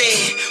still stay.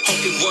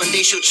 Hoping one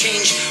day she'll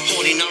change.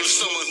 Holding on to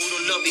someone who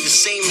don't love you the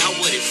same. How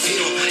would it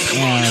feel? Come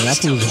on, now, that let's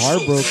tell fool's the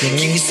heartbroken,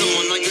 truth. eh? Give you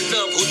someone on your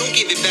love who don't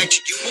give it back to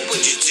you. What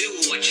would you do?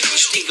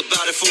 Just think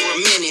about it for a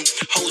minute.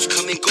 Hoes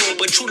come and go,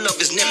 but true love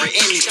is never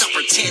ending. Stop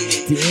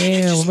pretending.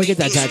 Damn, I'm gonna get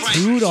that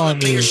tattooed on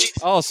me.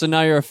 Oh, so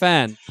now you're a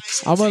fan.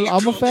 I'm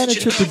a fan of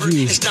Triple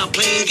G. Stop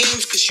playing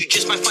games because you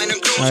just might find a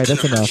girl. All right,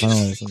 that's enough. I don't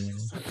want to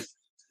listen.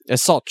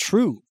 It's all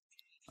true.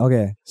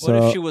 Okay, What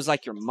if she so was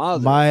like your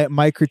mother?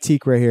 my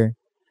critique right here: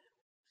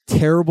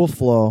 terrible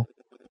flow,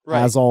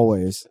 right. as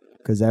always,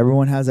 because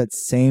everyone has that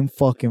same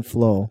fucking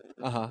flow.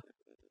 Uh-huh.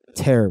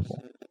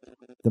 Terrible.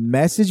 The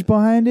message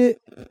behind it,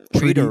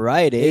 Treat her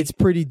right, eh? it's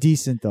pretty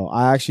decent though.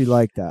 I actually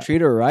like that.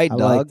 Treat her right, I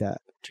dog. like that.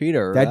 Treat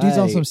her That right. dude's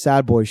on some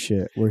sad boy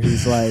shit where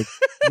he's like,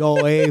 "Yo,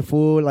 hey,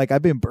 fool, like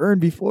I've been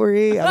burned before,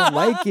 eh? I don't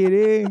like it,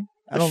 eh?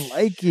 I don't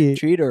like it.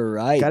 Treat her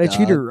right, Gotta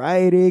treat her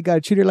right, eh?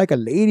 Gotta treat her like a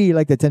lady,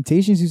 like the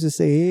Temptations used to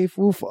say, hey,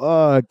 fool,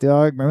 fuck,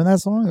 dog. Remember that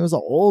song? It was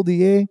an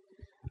oldie, eh?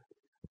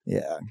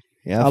 Yeah,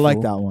 Yeah, I like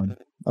fool. that one.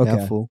 Okay,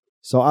 Yeah, fool.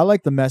 so I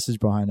like the message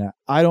behind that.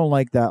 I don't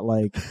like that,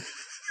 like,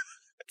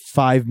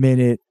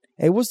 5-minute,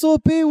 hey, what's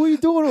up, eh? What are you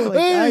doing? Like,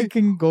 Hey, I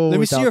can go Let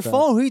me see without your that.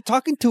 phone. Who are you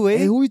talking to, eh?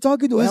 Hey, who are you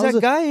talking to? Who's Hey, I that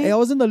was- guy? Hey, I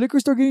was in the liquor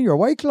store getting your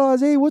White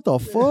Claws. Hey, what the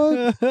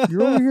fuck?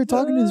 You're over here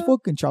talking to this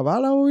fucking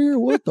chavala over here?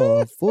 What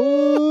the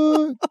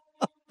fuck?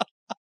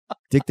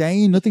 Dick, that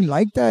ain't nothing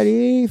like that,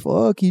 eh?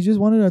 Fuck, he just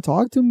wanted to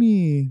talk to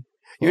me.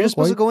 You're just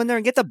Fuck, supposed to go in there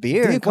and get the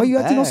beer. and Dick, why come you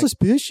acting all back.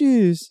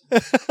 suspicious?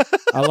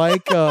 I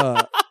like,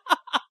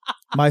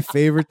 my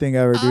favorite thing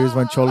ever, dude, is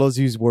when cholos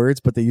use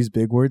words, but they use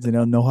big words and they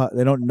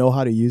don't know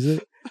how to use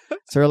it.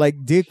 So they're like,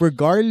 Dick,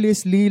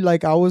 regardlessly,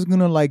 like I was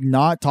gonna like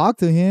not talk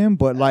to him,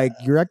 but like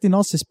you're acting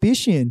all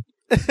suspicion.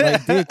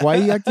 Like, Dick, why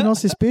are you acting all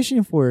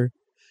suspicion for?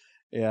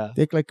 Yeah.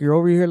 Dick, like you're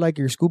over here like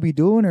you're Scooby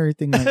Doo and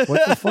everything. Like,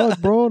 what the fuck,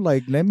 bro?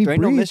 Like, let me There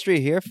ain't breathe. no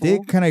mystery here, fool.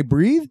 Dick, can I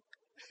breathe?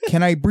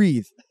 Can I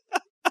breathe?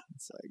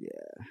 It's like,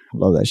 yeah, I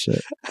love that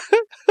shit.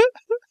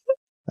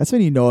 That's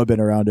when you know I've been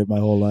around it my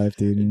whole life,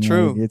 dude. You know,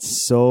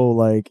 True.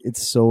 like,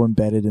 it's so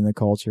embedded in the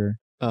culture.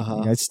 Uh-huh.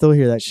 Like, I still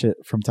hear that shit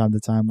from time to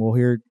time. We'll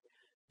hear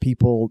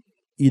people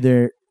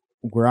either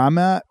where I'm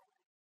at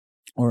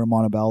or in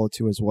Montebello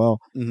too as well.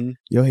 Mm-hmm.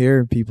 You'll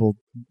hear people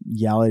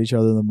yell at each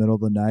other in the middle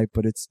of the night,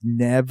 but it's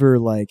never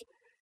like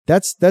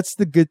that's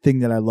the good thing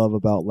that I love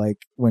about like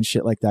when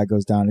shit like that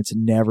goes down. It's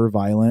never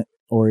violent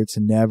or it's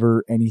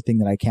never anything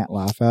that I can't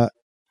laugh at.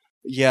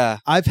 Yeah.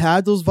 I've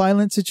had those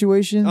violent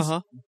situations,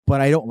 Uh-huh.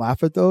 but I don't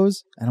laugh at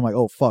those. And I'm like,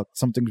 oh, fuck,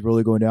 something's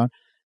really going down.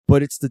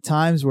 But it's the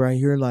times where I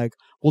hear like,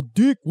 well,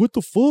 Dick, what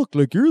the fuck?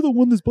 Like, you're the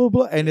one that's blah,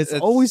 blah. And it's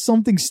always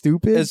something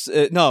stupid.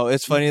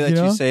 It's funny that You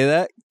know? you say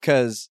that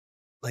because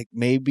like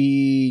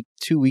maybe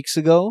 2 weeks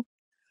ago,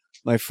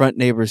 my front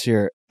neighbors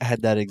here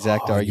had that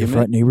exact Your argument.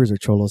 front neighbors are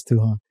cholos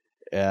too, huh?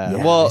 Yeah.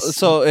 Yes. Well,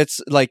 so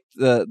it's like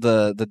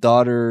the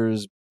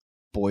daughter's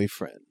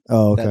boyfriend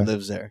Oh, okay. that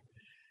lives there.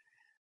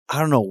 I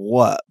don't know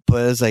what,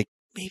 but it was like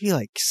maybe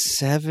like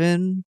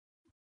 7,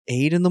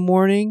 8 in the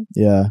morning.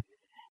 Yeah.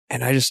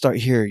 And I just start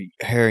hearing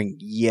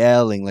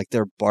yelling, like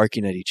they're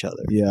barking at each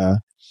other. Yeah.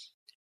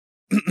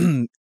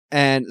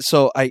 And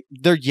so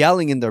they're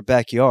yelling in their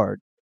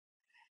backyard.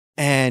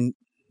 And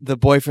the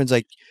boyfriend's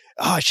like,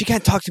 oh, she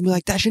can't talk to me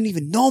like that. She didn't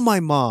even know my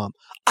mom.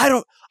 I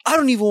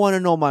don't even want to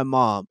know my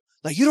mom.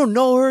 Like, you don't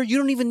know her. You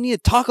don't even need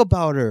to talk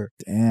about her.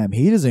 Damn,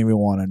 he doesn't even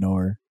want to know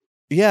her.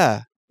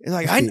 Yeah. It's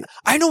like,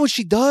 I know what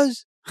she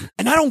does.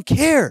 And I don't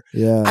care.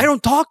 Yeah. I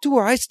don't talk to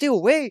her. I stay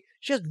away.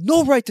 She has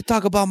no right to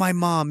talk about my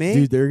mom, eh?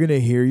 Dude, they're going to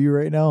hear you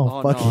right now.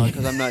 Oh, Fuck no, you.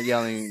 because I'm not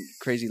yelling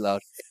crazy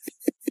loud.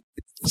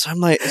 So I'm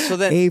like, so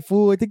then, Hey,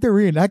 fool, I think they're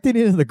reenacting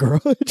it in the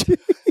garage.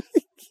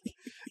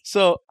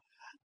 so,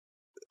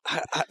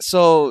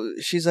 so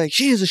she's like,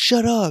 she needs to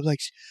shut up. Like,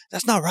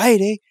 that's not right,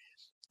 eh?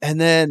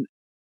 And then,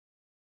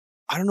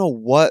 I don't know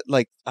what,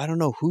 like, I don't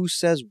know who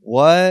says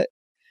what.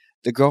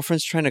 The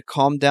girlfriend's trying to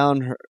calm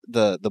down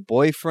the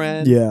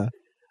boyfriend. Yeah.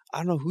 I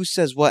don't know who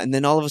says what, and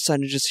then all of a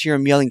sudden, you just hear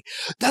him yelling,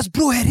 "That's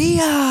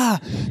brujeria!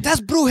 That's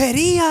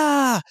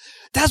brujeria!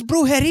 That's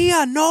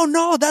brujeria!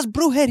 No, that's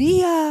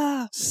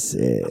brujeria!"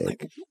 Sick. I'm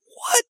like,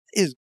 what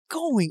is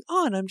going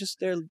on? I'm just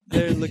there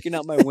looking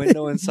out my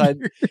window inside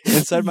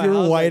my Your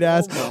house. white like,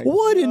 ass. oh my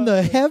What in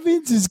the God.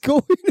 heavens is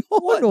going on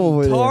What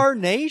over there?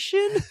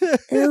 tarnation?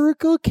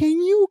 Erica,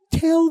 can you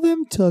tell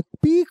them to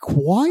be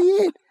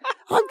quiet?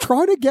 I'm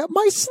trying to get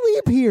my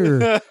sleep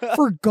here.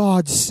 For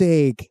God's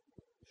sake.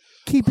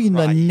 Keeping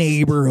the Christ.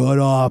 neighborhood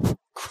up.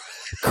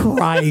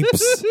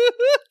 Cripes.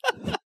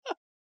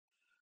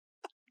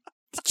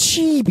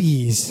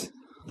 Jeebies.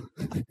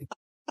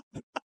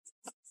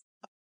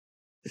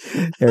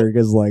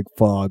 Erica's like,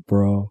 fuck,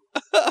 bro.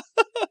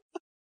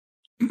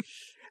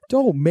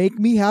 Don't make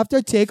me have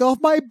to take off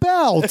my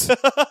belt.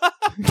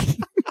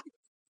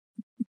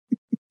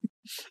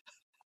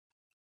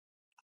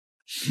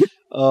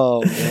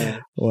 Oh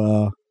man.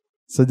 Wow.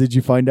 So did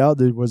you find out?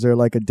 Was there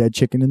like a dead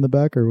chicken in the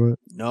back or what?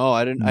 No,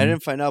 I didn't. I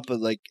didn't find out. But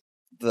like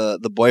the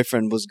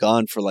boyfriend was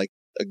gone for like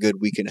a good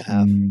week and a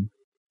half.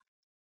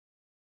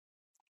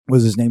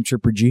 Was his name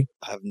Tripper G?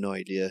 I have no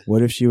idea.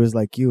 What if she was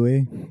like you,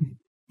 eh?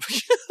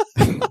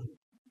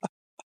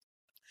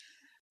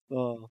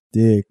 Oh,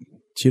 Dick.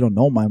 She don't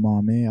know my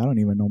mom, eh? I don't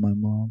even know my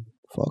mom.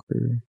 Fuck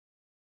her.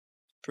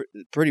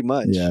 pretty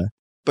much. Yeah.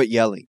 But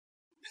yelling.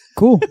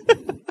 Cool.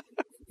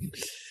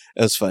 It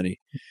was funny.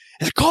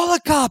 Call the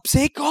cops!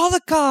 Hey, call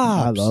the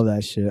cops! I love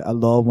that shit. I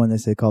love when they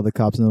say call the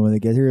cops, and then when they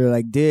get here, they're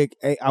like, "Dick,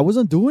 hey, I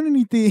wasn't doing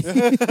anything."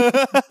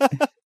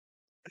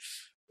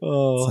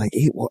 Oh, It's like,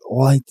 hey,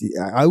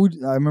 I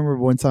remember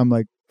one time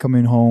like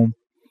coming home,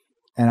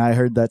 and I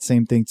heard that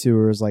same thing too.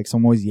 Where it was like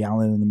someone was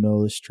yelling in the middle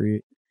of the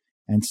street,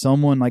 and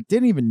someone like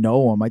didn't even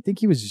know him. I think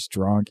he was just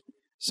drunk.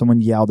 Someone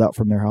yelled out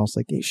from their house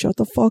like, "Hey, shut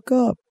the fuck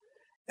up!"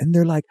 And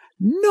they're like,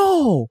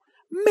 "No,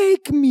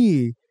 make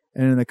me!"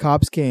 And then the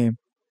cops came,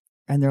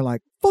 and they're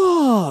like,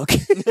 "Fuck!"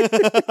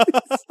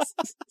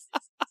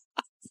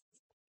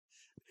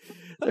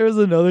 There was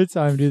another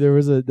time, dude. There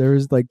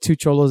was like two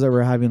cholos that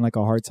were having like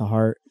a heart to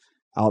heart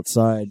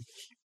outside,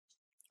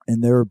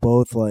 and they were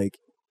both like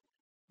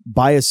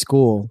by a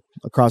school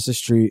across the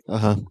street,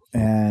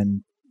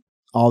 and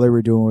all they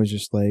were doing was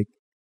just like,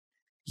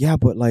 yeah,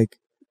 but like,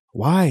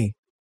 why?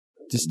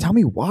 Just tell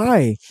me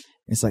why.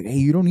 It's like, hey,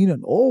 you don't need to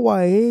know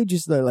why, hey?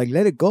 Just like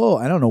let it go.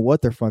 I don't know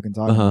what they're fucking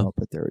talking about,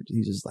 but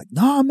he's just like,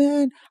 nah,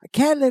 man, I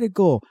can't let it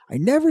go. I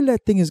never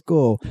let things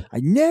go. I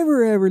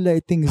never ever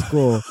let things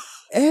go.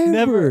 Ever.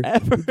 Never,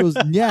 ever. He goes,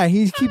 yeah,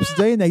 he keeps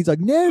saying that. He's like,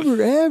 never,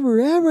 ever,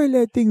 ever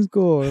let things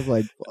go. I was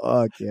like,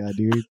 fuck yeah,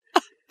 dude.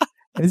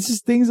 And it's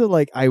just things that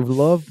like I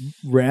love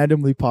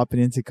randomly popping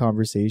into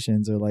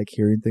conversations or like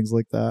hearing things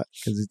like that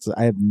because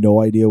I have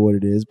no idea what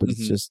it is, but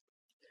it's just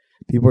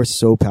people are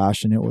so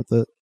passionate with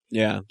it.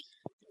 yeah.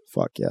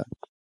 Fuck yeah.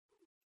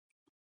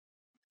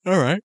 All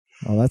right.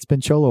 Oh, that's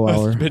been Cholo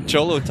Hour. It's been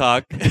Cholo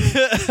Talk.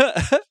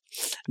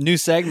 New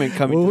segment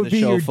coming What to would the be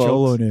show, your folks.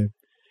 Cholo name?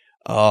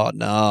 Oh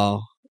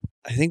no.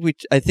 I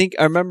think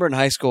I remember in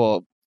high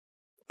school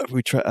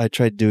I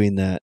tried doing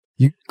that.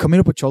 You coming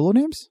up with Cholo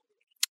names?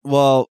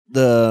 Well,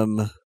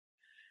 during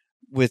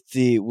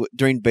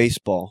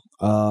baseball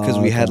because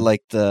we had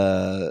like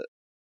the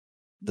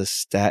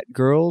stat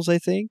girls, I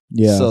think.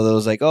 Yeah. So there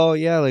was like, oh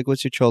yeah, like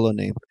what's your Cholo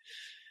name?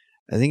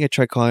 I think I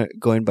tried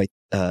going by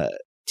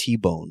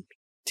T-Bone.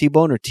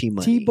 T-Bone or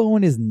T-Money?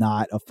 T-Bone is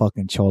not a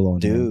fucking Cholo name.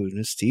 Dude,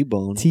 it's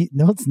T-Bone.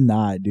 No, it's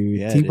not, dude.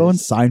 Yeah, it T-Bone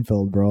is.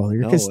 Seinfeld, bro.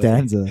 You're No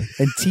Costanza.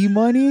 And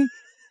T-Money,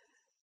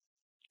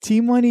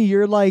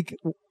 you're like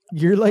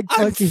I'm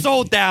fucking.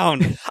 so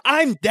down.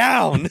 I'm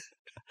down.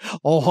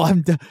 Oh,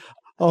 I'm.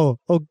 Oh,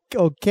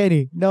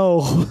 Kenny,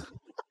 no,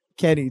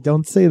 Kenny,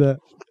 don't say that.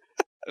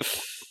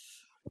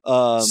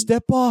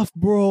 Step off,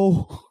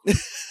 bro.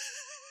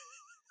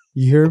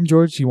 You hear him,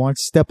 George? He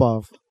wants step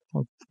off.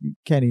 Oh,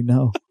 Kenny,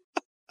 no.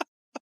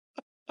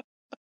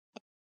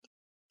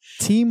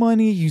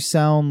 T-Money, you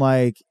sound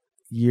like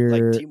you're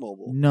like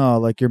T-Mobile. no,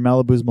 like you're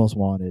Malibu's Most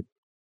Wanted.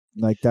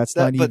 Like that's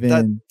not But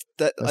even.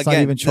 That, That's again,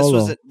 not even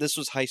Cholo. This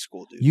was high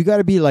school, dude. You got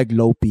to be like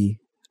Lopey.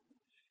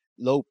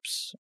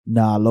 Lopes.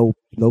 Nah,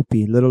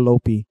 Lopey, little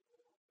Lopey.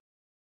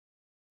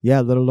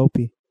 Yeah, little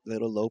Lopey.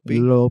 Little Lopey.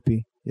 Little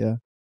Lopey. Yeah,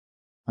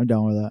 I'm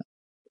down with that.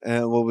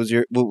 What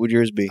would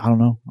yours be? I don't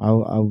know. I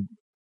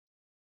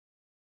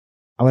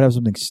would have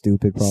something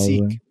stupid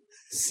probably.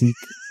 Seek.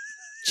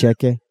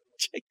 Cheque.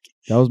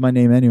 That was my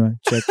name anyway.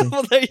 Cheque.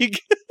 Well, there you go.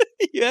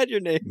 You had your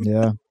name.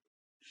 Yeah.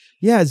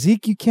 Yeah,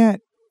 Zeke, you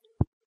can't.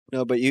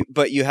 No, but you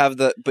have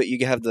the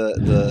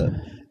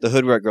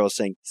hood rat girl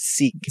saying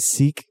seek.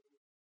 Seek.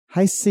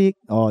 Hi, Seek.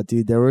 Oh,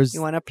 dude,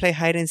 You want to play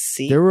hide and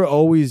seek? there were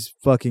always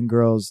fucking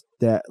girls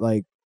that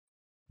like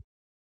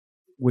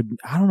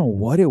I don't know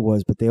what it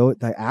was, but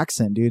that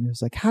accent, dude. It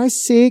was like, hi,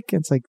 Seek.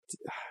 It's like,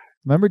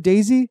 remember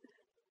Daisy?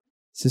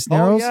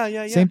 Cisneros? Oh,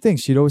 yeah. Same thing.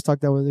 She'd always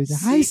talk that way.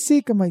 Hi,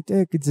 Seek. I'm like,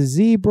 Dick, it's a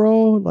Z,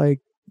 bro. Like,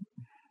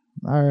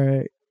 all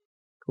right,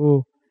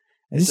 cool.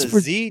 And It's this a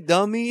is Z,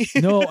 dummy.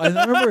 No, and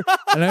I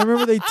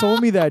remember they told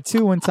me that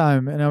too one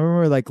time, and I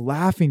remember like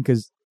laughing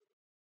because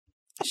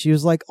she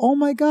was like, "Oh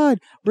my god,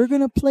 we're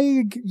gonna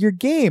play your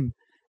game,"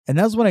 and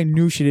that's when I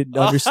knew she didn't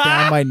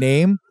understand my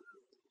name.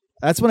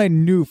 That's when I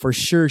knew for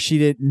sure she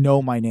didn't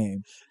know my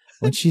name.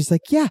 When she's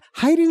like, "Yeah,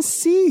 hide and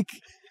seek.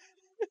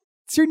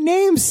 It's your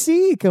name,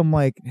 Seek." I'm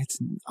like,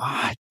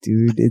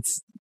 dude,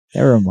 it's.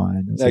 Never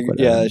mind. I was like,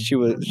 yeah, whatever.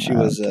 she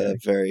was Okay.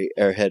 very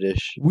airheadish.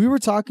 We were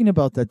talking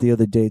about that the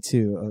other day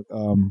too.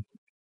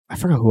 I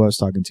forgot who I was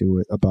talking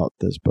to about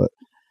this, but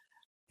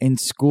in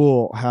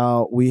school,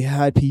 how we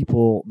had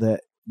people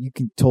that you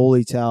can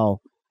totally tell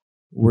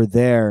were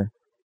there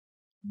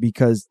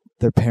because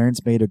their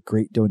parents made a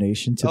great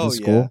donation to the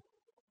school. Yeah.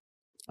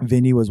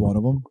 Vinny was one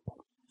of them.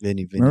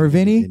 Vinny. Remember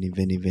Vinny?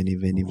 Vinny.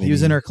 He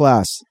was in our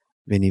class.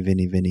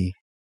 Vinny.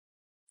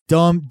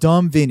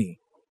 Dumb Vinny.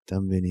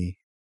 Dumb Vinny.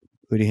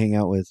 Who do you hang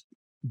out with?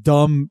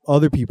 Dumb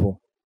other people.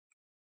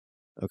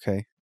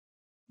 Okay.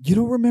 You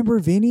don't remember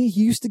Vinny?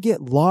 He used to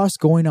get lost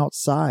going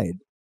outside.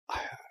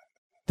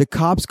 The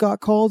cops got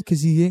called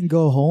because he didn't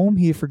go home.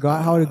 He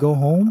forgot how to go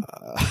home.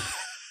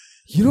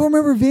 You don't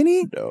remember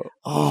Vinny? No.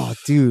 Oh,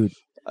 dude.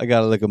 I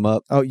gotta look him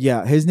up. Oh,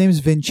 yeah. His name's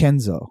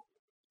Vincenzo.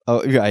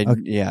 Oh, yeah,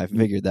 Okay. I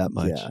figured that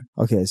much. Yeah.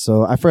 Okay,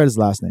 so I forgot his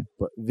last name.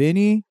 But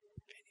Vinny,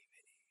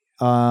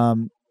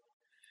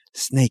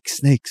 Snakes.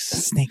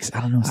 snakes.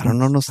 I don't know. I don't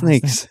know no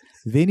snakes.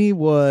 Vinny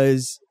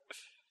was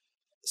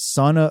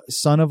son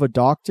of a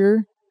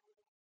doctor,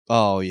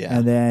 Oh yeah.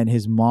 and then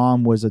his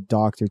mom was a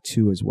doctor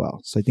too as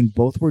well. So I think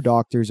both were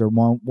doctors, or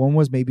one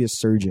was maybe a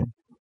surgeon.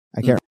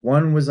 I can't.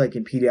 One was like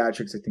in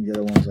pediatrics. I think the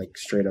other one was like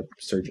straight up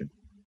surgeon.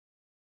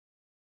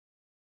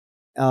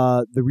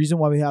 The reason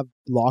why we have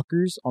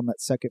lockers on that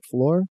second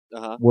floor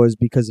Uh-huh. was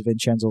because of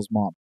Vincenzo's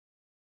mom.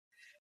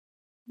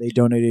 They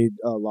donated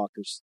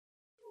lockers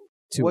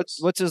to us.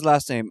 What's his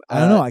last name? I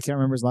don't know. I can't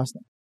remember his last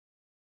name.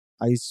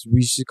 We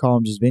used to call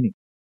him just Vinny.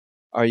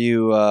 Are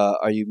you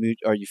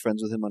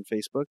friends with him on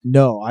Facebook?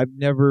 No, I've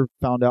never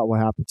found out what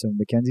happened to him.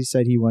 Mackenzie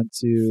said he went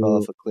Fell to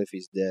off a cliff.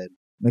 He's dead.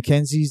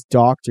 Mackenzie's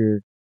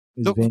doctor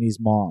is Nope. Vinny's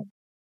mom,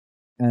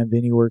 and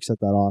Vinny works at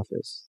that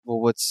office. Well,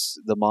 what's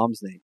the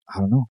mom's name? I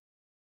don't know.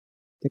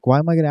 Like, why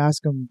am I going to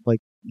ask him like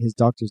his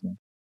doctor's name?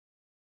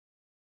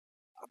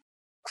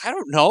 I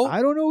don't know.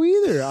 I don't know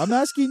either. I'm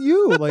asking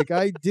you. Like,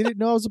 I didn't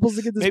know I was supposed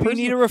to get this. Maybe you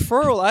person. need a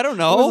referral. I don't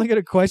I wasn't know. going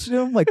to question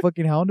him, like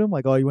fucking hound him.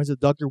 Like, oh, you went to the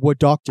doctor. What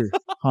doctor?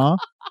 Huh?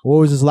 What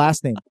was his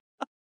last name?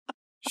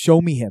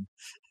 Show me him.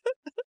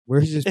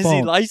 Where's his Is phone?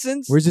 he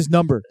licensed? Where's his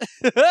number?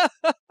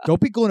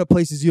 Don't be going to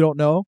places you don't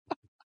know.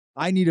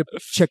 I need to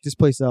check this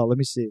place out. Let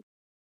me see.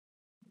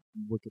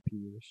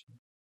 Wikipedia.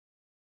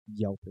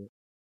 Yelp it.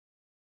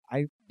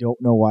 I don't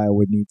know why I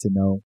would need to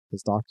know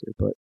his doctor,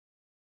 but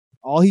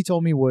all he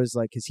told me was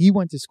like, because he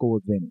went to school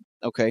with Vinny,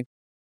 Okay.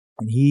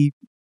 and he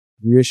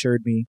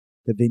reassured me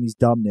that Vinny's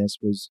dumbness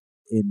was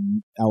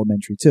in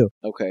elementary too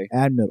Okay.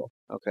 and middle.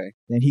 Okay.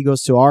 Then he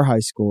goes to our high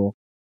school,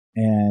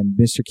 and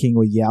Mr. King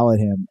would yell at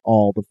him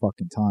all the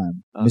fucking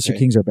time. Mr. Okay.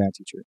 King's our band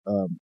teacher.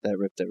 That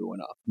ripped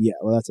everyone off. Yeah,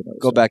 well, that's another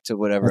Go story. back to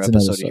whatever That's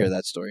another episode you hear story.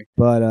 that story.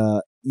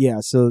 But yeah,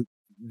 so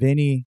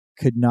Vinny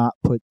could not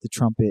put the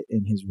trumpet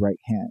in his right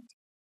hand.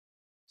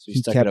 So he He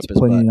stuck it kept up his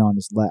putting butt. it on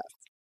his left.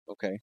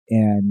 Okay.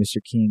 And Mr.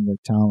 King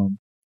would tell him,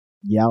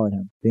 yell at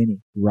him, Vinny,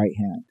 right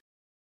hand.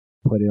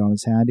 Put it on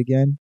his hand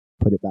again,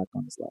 put it back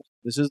on his left.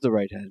 This is the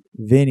right hand.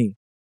 Vinny,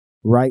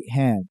 right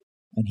hand.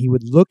 And he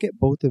would look at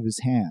both of his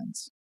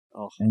hands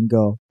Oh. and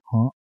go,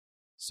 huh?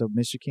 So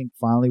Mr. King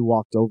finally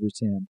walked over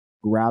to him,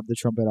 grabbed the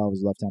trumpet out of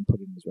his left hand,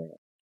 put it in his right hand.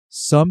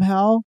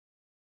 Somehow,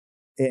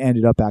 it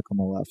ended up back on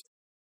the left.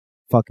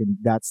 Fucking,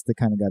 that's the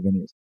kind of guy Vinny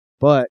is.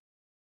 But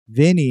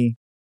Vinny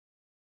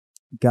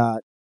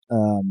got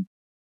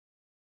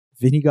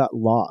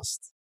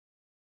lost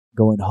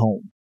going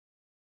home.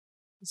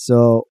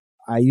 So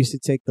I used to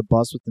take the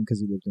bus with him because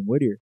he lived in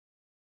Whittier.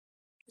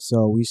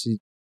 So we used to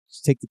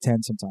take the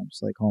 10 sometimes,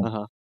 like home.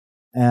 Uh-huh.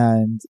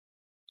 And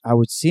I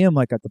would see him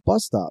like at the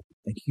bus stop,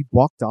 and he'd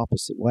walk the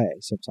opposite way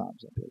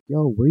sometimes. I'd be like,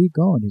 yo, where are you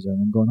going? He's like,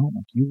 I'm going home. I'm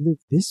like, you live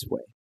this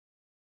way.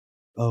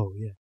 Oh,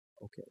 yeah.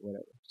 Okay,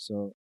 whatever.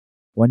 So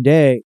one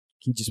day,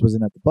 he just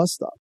wasn't at the bus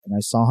stop, and I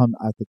saw him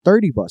at the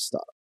 30 bus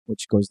stop,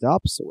 which goes the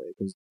opposite way. It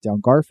goes down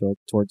Garfield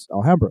towards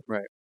Alhambra.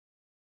 Right.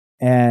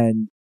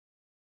 And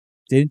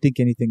didn't think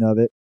anything of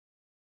it.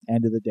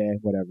 End of the day,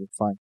 whatever,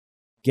 fine.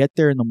 Get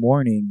there in the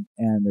morning,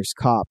 and there's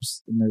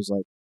cops, and there's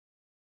like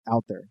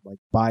out there, like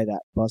by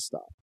that bus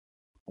stop.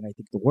 And I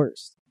think the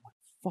worst. I'm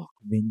like, fuck,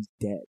 Vinny's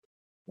dead.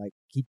 Like,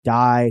 he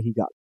died, he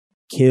got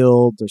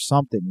killed or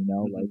something, you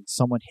know? Like,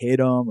 someone hit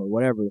him or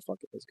whatever the fuck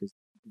it is, because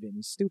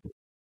Vinny's stupid.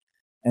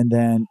 And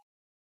then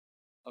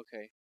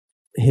Okay.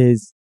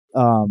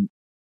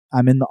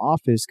 I'm in the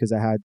office because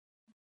I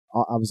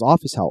was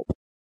office help.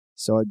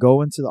 So I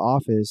go into the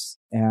office,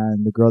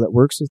 and the girl that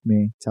works with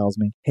me tells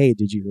me, hey,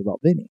 did you hear about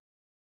Vinny?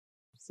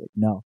 It's like,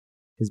 no.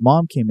 His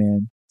mom came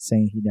in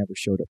saying he never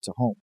showed up to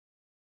home.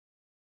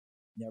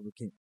 Never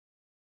came.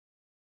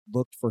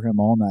 Looked for him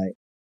all night.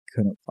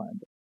 Couldn't find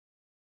him.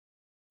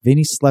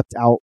 Vinny slept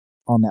out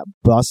on that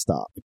bus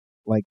stop,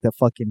 like the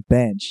fucking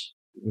bench,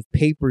 with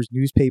papers,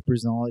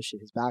 newspapers, and all that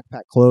shit. His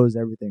backpack, clothes,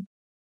 everything,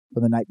 for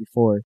the night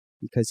before,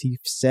 because he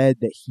said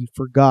that he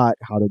forgot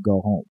how to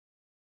go home.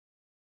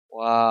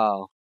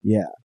 Wow.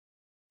 Yeah.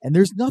 And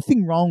there's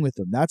nothing wrong with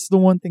him. That's the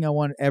one thing I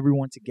want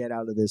everyone to get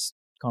out of this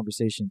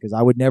conversation, because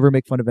I would never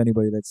make fun of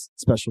anybody that's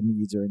special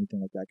needs or anything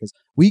like that, because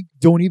we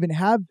don't even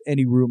have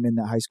any room in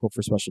that high school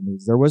for special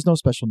needs. There was no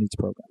special needs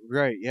program.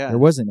 Right. Yeah. There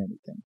wasn't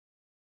anything.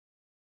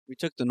 We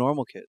took the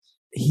normal kids.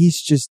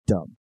 He's just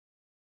dumb.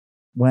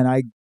 When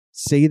I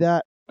say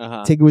that,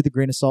 Uh-huh. take it with a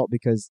grain of salt,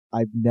 because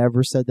I've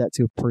never said that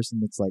to a person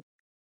that's like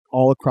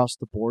all across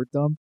the board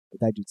dumb, but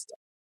that dude's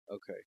dumb.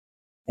 Okay.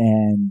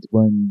 And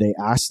when they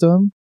asked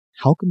him,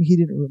 how come he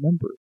didn't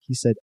remember? He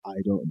said, I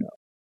don't know.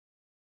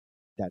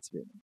 That's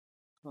Vinny.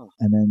 Huh.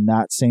 And then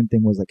that same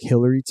thing was like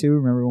Hillary too.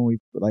 Remember when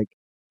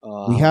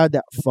we had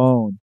that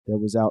phone that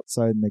was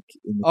outside in the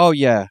Oh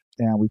yeah.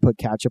 and we put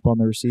ketchup on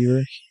the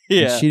receiver?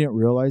 Yeah. And she didn't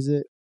realize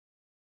it.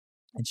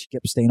 and she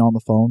kept staying on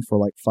the phone for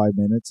like 5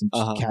 minutes, and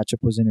ketchup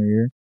was in her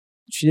ear.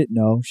 She didn't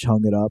know. She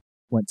hung it up,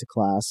 went to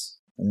class,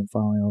 and then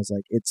finally I was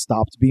like, it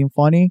stopped being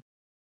funny.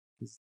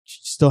 She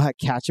still had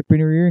ketchup in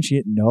her ear, and she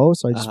didn't know.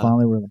 So I just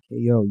finally were like, hey,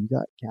 yo, you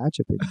got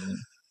ketchup in your ear.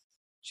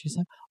 She's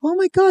like, oh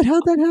my God,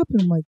 how'd that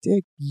happen? I'm like,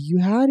 Dick, you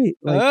had it.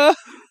 Like,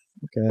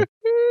 okay.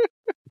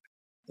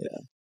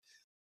 Yeah.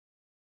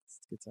 It's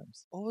good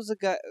times. What was the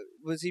guy?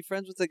 Was he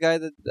friends with the guy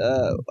that?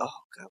 Oh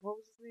God, what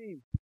was his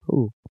name?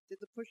 Who? Did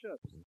the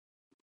push-ups?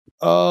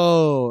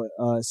 Oh,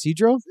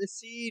 Cedro?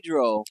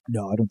 Cedro.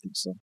 No, I don't think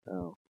so.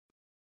 Oh.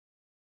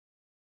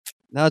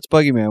 Now it's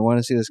bugging me. I want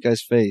to see this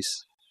guy's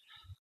face.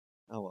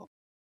 Oh well.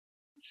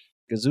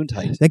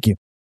 Gesundheit. Thank you.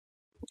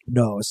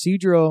 No,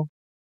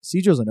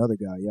 Cedro's another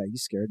guy. Yeah, he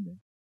scared me.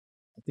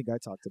 I think I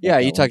talked about. Yeah,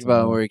 that you one talked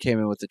about time. where he came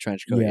in with the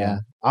trench coat. Yeah.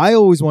 I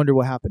always wonder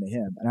what happened to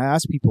him, and I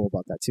ask people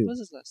about that too. What was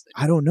his last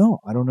name? I don't know.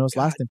 I don't know his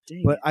last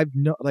name, but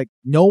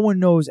no one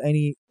knows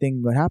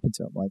anything that happened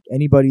to him. Like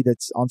anybody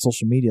that's on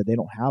social media, they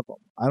don't have him.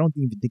 I don't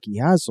even think he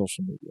has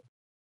social media.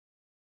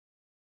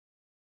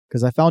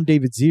 Because I found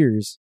David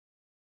Ziers,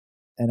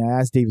 and I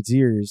asked David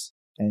Ziers,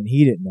 and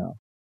he didn't know.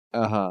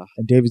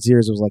 And David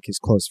Ziers was like his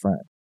close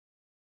friend.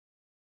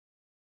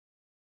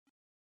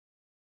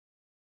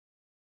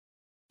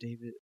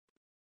 David.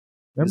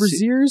 Remember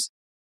Ziers?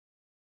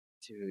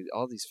 Dude,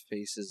 all these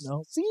faces.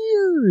 No,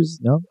 Ziers.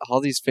 No, all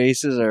these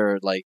faces are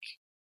like.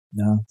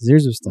 No,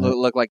 Ziers was tough.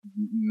 Look like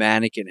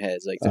mannequin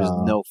heads. Like there's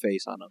no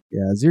face on them.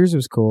 Yeah, Ziers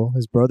was cool.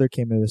 His brother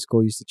came to the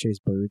school, used to chase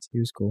birds. He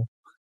was cool.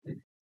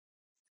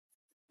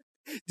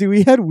 Dude,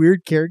 we had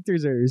weird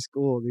characters at our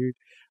school, dude.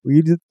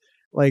 We just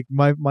like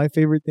my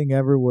favorite thing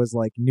ever was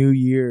like New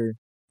Year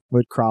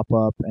would crop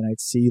up, and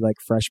I'd see like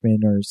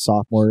freshman or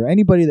sophomore or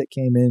anybody that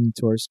came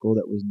into our school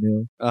that was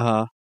new.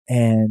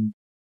 And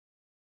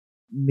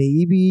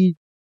maybe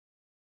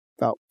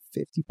about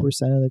 50%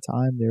 of the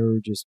time they were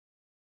just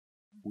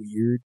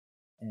weird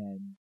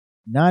and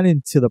not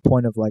into the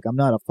point of like, I'm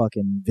not a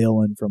fucking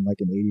villain from like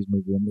an 80s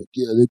movie. I'm like,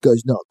 yeah, that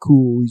guy's not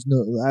cool.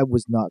 I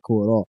was not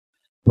cool at all.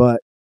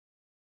 But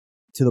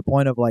to the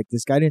point of like,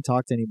 this guy didn't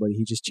talk to anybody.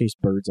 He just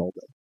chased birds all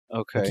day.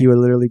 Okay. Like, he would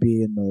literally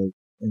be in the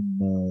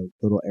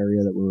little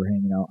area that we were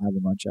hanging out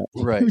having lunch at.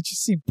 Right. He would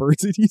just see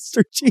birds and he'd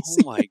start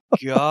chasing. Oh my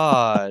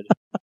God.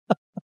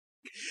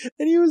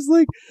 And he was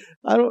like,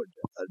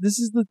 this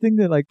is the thing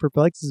that like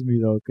perplexes me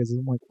though, because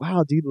I'm like,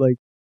 wow, dude, like,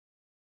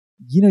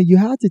 you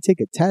had to take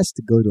a test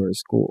to go to our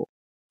school.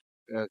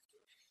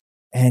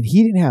 And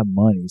he didn't have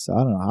money, so I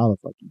don't know how the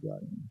fuck he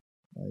got in.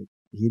 Like,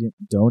 he didn't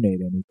donate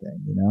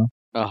anything, you know?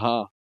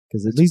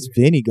 Because at least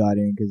Vinny got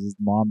in because his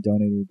mom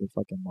donated the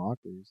fucking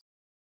lockers.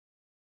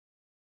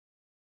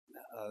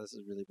 This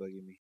is really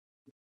bugging me.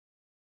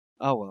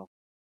 Oh, well.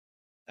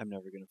 I'm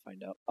never going to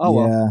find out. Oh,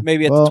 Yeah, well.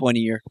 Maybe at the 20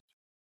 year.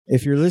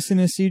 If you're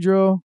listening to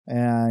Cedro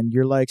and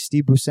you're like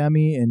Steve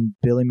Buscemi and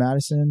Billy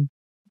Madison,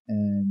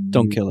 and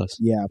Don't kill us.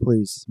 Yeah,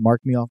 please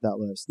mark me off that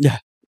list. Yeah.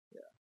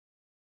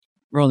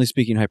 We're only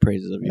speaking high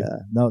praises of you. Yeah,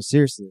 no,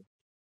 seriously.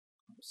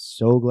 I'm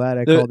so glad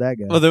I called that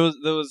guy. Well, there was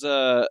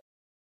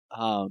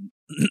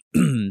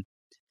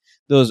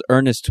there was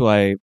Ernest who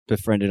I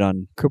befriended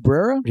on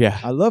Cabrera. Yeah,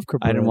 I love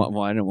Cabrera. I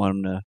didn't want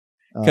him to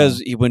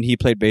because when he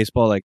played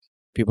baseball, like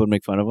people would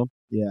make fun of him.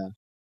 Yeah,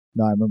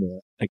 no, I remember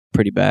that. Like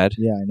pretty bad.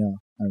 Yeah, I know.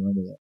 I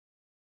remember that.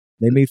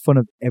 They made fun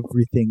of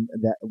everything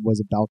that was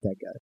about that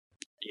guy.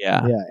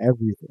 Yeah. Yeah,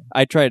 everything.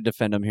 I try to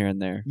defend him here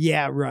and there.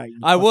 Yeah, right.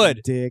 I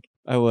would. Dick.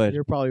 I would.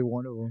 You're probably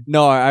one of them.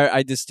 No,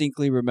 I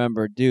distinctly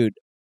remember, dude,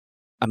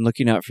 I'm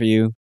looking out for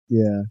you.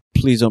 Yeah.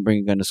 Please don't bring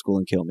a gun to school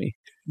and kill me.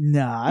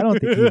 Nah, I don't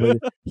think he would.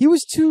 He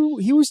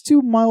was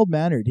too mild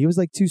mannered. He was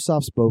like too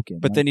soft spoken.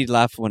 But then he'd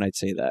laugh when I'd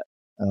say that.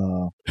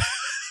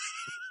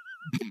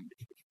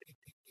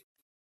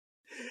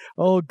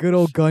 Oh, good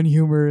old gun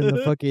humor in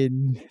the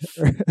fucking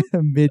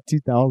mid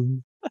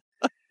 2000s.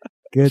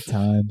 Good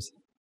times.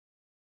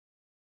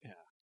 Yeah.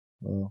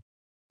 Well,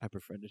 I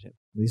befriended him.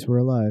 At least we're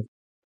alive.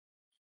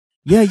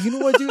 Yeah, you know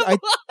what, dude?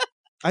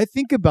 I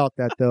think about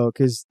that though,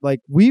 because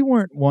like we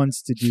weren't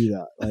ones to do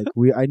that. Like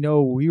I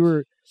know we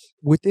were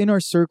within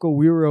our circle.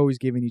 We were always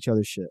giving each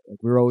other shit.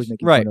 Like we were always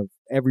making fun of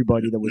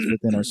everybody that was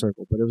within our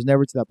circle. But it was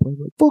never to that point.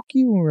 Like fuck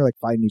you, and we were like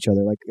fighting each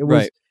other. Like it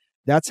was.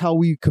 That's how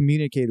we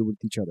communicated with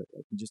each other.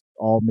 Like we just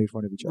all made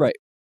fun of each other. Right.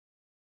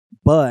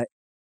 But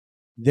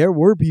there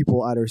were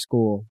people at our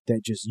school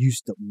that just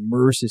used to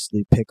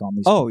mercilessly pick on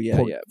these.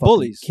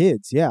 Bullies,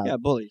 kids. Yeah,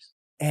 bullies.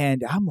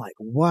 And I'm like,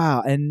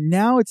 wow. And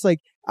now it's like,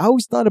 I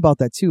always thought about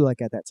that too,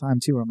 like at that time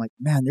too, where I'm like,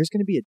 man, there's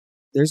going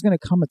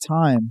to come a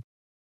time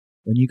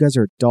when you guys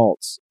are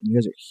adults and you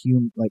guys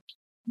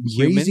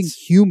are raising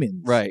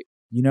humans. Right.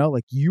 You know,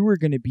 like you were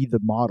going to be the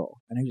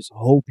model. And I just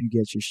hope you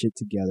get your shit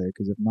together,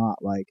 because if not,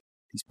 like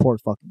these poor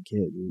fucking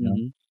kids, you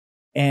know?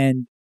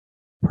 And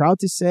proud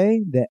to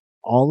say that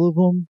all of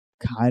them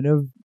kind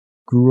of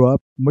grew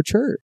up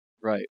mature.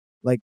 Right.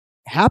 Like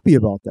happy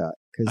about that.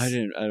 Cause I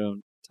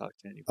don't talk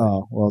to anybody.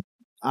 Oh, well,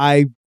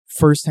 I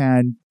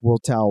firsthand will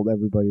tell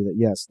everybody that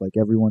yes, like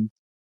everyone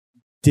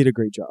did a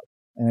great job.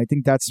 And I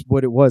think that's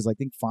what it was. I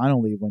think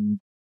finally when you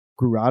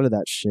grew out of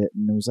that shit,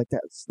 and it was like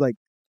that. It's like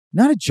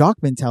not a jock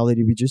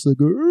mentality, but just like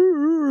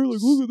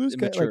look at this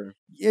guy. Like, Immature.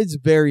 it's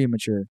very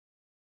immature.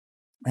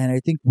 And I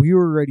think we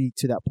were already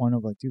to that point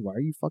of like, dude, why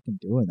are you fucking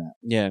doing that?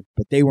 Yeah.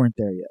 But they weren't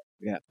there yet.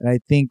 Yeah. And I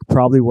think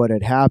probably what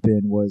had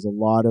happened was a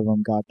lot of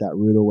them got that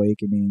rude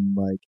awakening,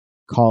 like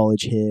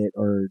college hit,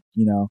 or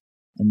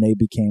and they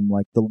became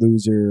like the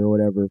loser or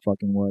whatever it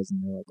fucking was,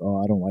 and they're like,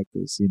 oh, I don't like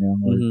this, or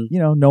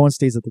no one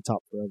stays at the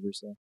top forever.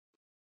 So,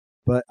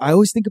 but I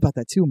always think about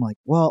that too. I'm like,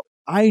 well,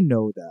 I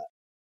know that,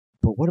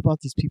 but what about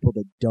these people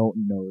that don't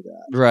know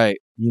that? Right.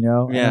 And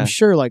Yeah. I'm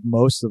sure like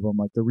most of them,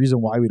 like the reason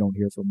why we don't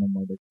hear from them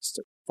are like just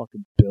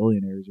fucking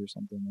billionaires or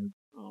something, or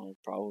Oh,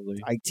 probably.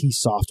 IT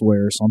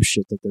software or some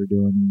shit that they're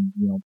doing,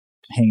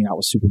 hanging out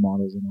with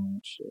supermodels and all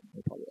that shit.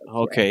 They're probably like,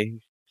 yeah. Okay.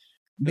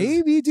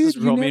 Maybe, dude. This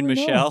is you Romy and never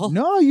know. Michelle?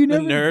 No, you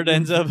The never. nerd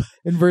ends up.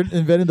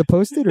 Invented the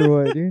Post-it or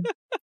what, dude?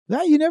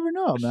 No, you never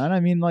know, man. I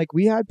mean, like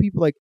we had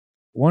people like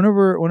one of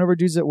our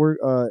dudes that work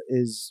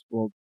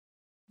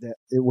that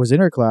it was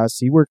in our class.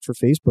 He worked for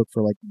Facebook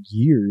for like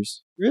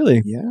years.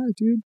 Really? Yeah,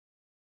 dude.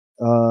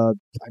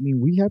 I mean,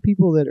 we have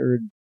people that are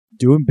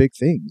doing big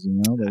things.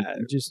 Like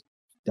you just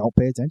don't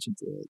pay attention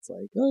to it. It's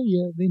like, oh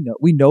yeah,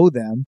 we know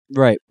them,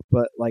 Right.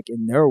 but like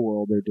in their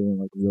world, they're doing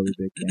like really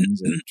big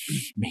things and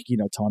making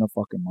a ton of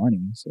fucking money.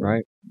 So,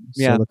 Right.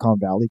 Yeah. Silicon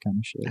Valley kind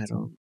of shit. I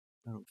So,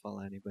 don't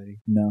follow anybody.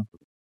 no,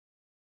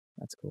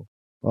 that's cool.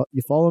 Well,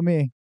 you follow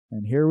me,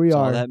 and here we That's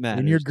all are that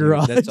matters, in your dude.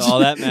 garage. That's all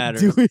that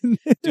matters. doing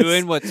this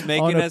Doing what's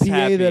making on a us PA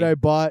happy. that I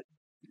bought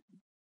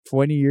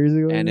 20 years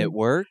ago, And it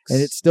works. and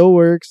it still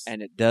works.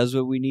 And it does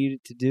what we need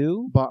it to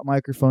do. Bought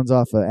microphones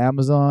off of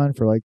Amazon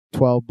for like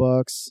 $12.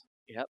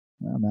 Yep.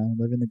 Yeah, man,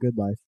 living the good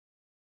life.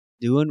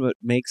 Doing what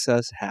makes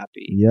us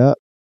happy. Yep.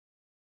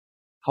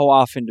 How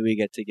often do we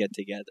get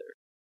together?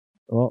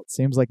 Well, it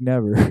seems like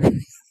never.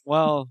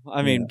 Well,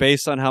 I mean, Yeah.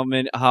 based on how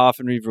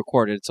often we've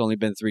recorded, it's only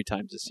been 3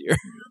 times this year.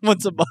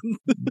 Once a month.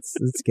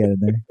 Let's get in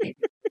there.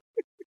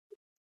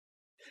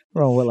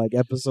 We're on what, like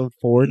episode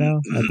 4 now?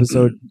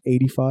 Episode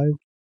 85?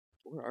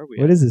 Where are we?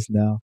 What at? is this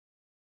now?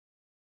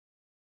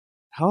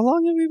 How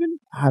long have we been?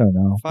 I don't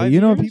know. 5 But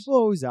years? people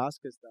always ask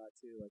us that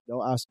too. Like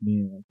they'll ask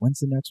me, like, when's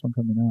the next one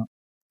coming out?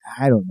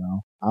 I don't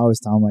know. I always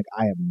tell them like,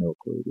 I have no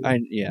clue.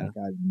 Dude. Yeah. Like,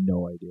 I have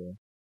no idea.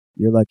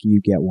 You're lucky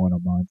you get one a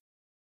month.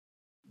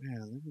 Yeah,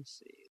 let me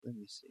see.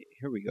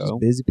 Here we Just go.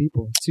 busy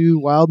people. 2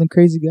 wild and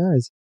crazy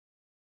guys.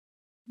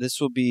 This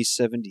will be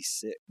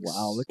 76.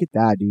 Wow, look at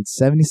that, dude.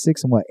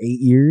 76 in what, 8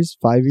 years?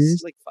 5 This years?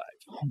 is like 5.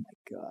 Oh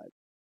my god.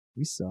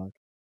 We suck.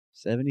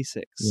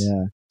 76.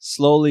 Yeah.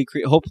 Slowly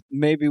hope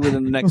maybe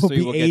within the next We'll 3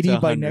 be we'll get 80 to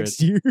 100. by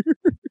next year.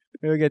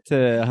 We'll get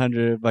to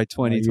 100 by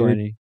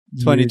 2020. You're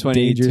 2022.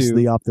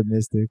 dangerously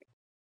optimistic.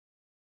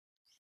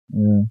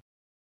 Yeah.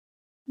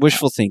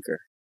 Wishful thinker.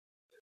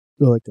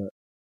 I like that.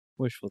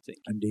 Wishful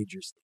thinking. I'm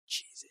dangerously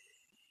cheesy.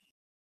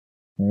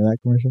 Remember that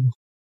commercial?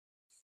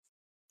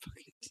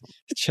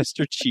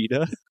 Chester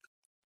Cheetah.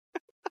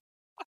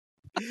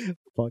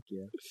 Fuck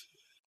yeah.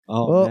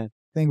 Oh, Well, man.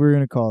 I think we're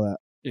going to call that.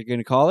 You're going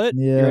to call it?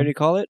 Yeah. You ready to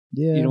call it?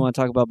 Yeah. You don't want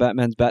to talk about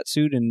Batman's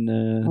Batsuit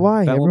and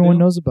Why? Batmobile? Everyone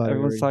knows about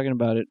Everyone's it. talking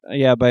about it.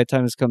 Yeah, by the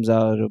time this comes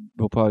out,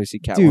 we'll probably see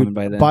Catwoman Dude,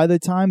 by then. by the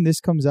time this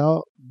comes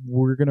out,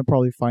 we're going to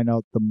probably find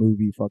out the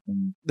movie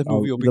fucking... The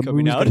movie will be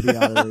coming movie's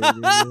out. gonna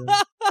be out already,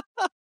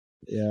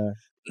 yeah.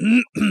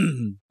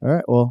 All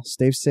right. Well,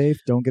 stay safe.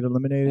 Don't get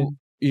eliminated.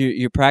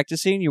 You're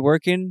practicing? You're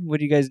working? What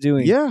are you guys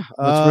doing? Yeah.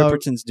 What's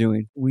Ripperton's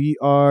doing? We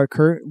are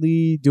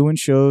currently doing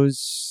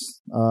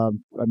shows. I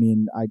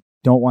mean, I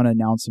don't want to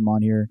announce them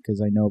on here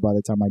because I know by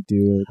the time I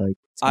do, like,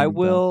 it's gonna I be done.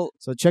 will.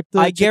 So check the.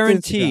 I check the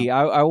guarantee.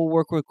 Instagram. I will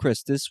work with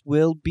Chris. This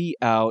will be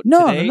out.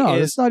 No, Today no,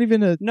 Is, it's not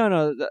even a.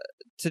 no.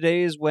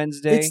 Today is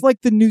Wednesday. It's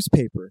like the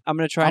newspaper. I'm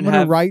gonna try I'm and gonna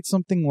have. write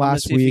something I'm gonna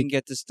last see if you can week.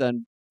 get this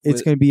done. It's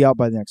with- going to be out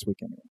by the next week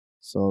anyway.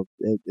 So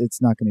it's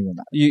not going to even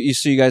matter. You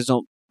so you guys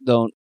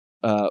don't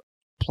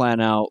plan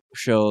out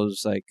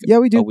shows like Yeah,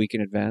 we a do. week in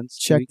advance.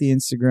 Check the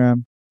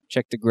Instagram.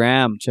 Check the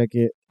gram Check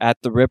it. at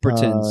the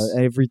Rippertons.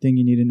 Everything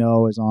you need to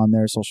know is on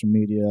there. Social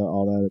media,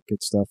 all that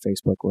good stuff.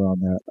 Facebook, we're on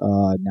that.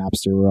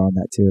 Napster, we're on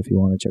that too. If you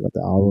want to check out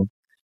the album.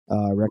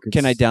 Records.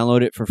 Can I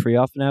download it for free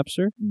off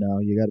Napster? No,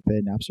 you got to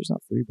pay. Napster's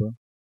not free, bro.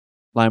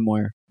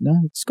 LimeWire. No,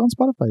 just go on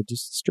Spotify.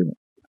 Just stream it.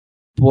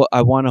 Well,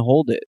 I want to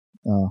hold it,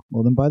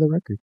 Well, then buy the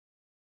record.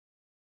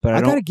 but I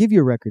I don't. gotta give you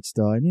a record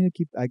still. I need to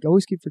keep. I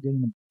always keep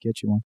forgetting to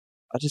get you one.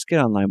 I'll just get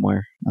on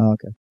LimeWire. Oh,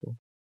 okay, cool.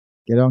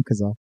 Get it on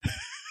Kazaa.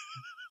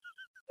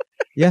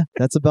 Yeah,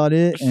 that's about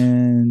it.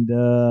 And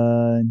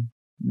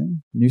yeah,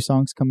 new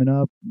songs coming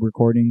up.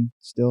 Recording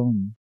still.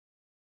 And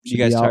You should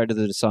guys be out. tired of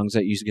the songs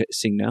that you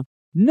sing now?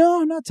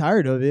 No, I'm not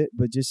tired of it,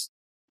 but just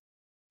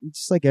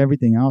like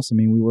everything else. I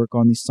mean, we work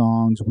on these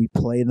songs, we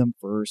play them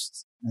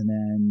first, and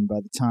then by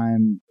the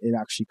time it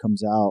actually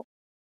comes out,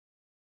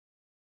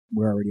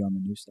 we're already on the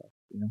new stuff.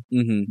 You know,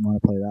 Mm-hmm. you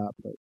want to play that,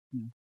 but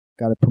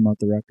got to promote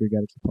the record,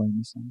 got to keep playing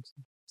these songs.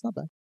 It's not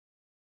bad.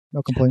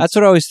 No complaints. That's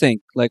what I always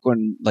think. Like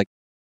when like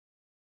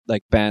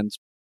bands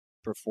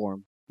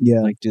perform,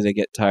 Yeah. Like, do they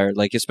get tired?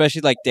 Like,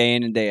 especially like day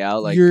in and day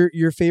out. Like,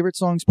 your favorite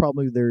song's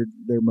probably their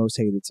most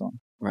hated song.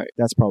 Right.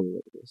 That's probably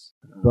what it is.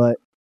 But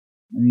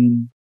I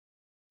mean,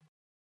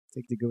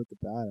 take the good with the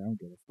bad. I don't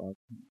give a fuck.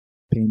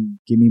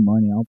 Give me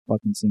money. I'll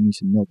fucking sing you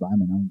some Neil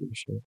Diamond. I don't give a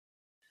shit.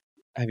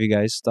 have you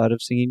guys thought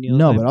of singing Neil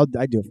No, Diamond?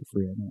 but I do it for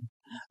free. I know.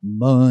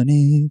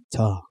 Money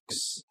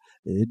talks.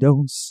 It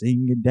don't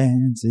sing and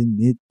dance and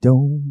it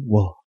don't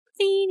walk.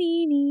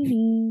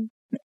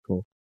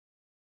 Cool.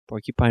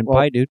 Porcupine Well-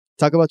 Pie, dude.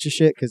 Talk about your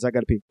shit because I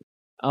got to pee.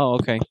 Oh,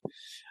 okay.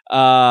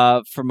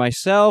 For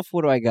myself,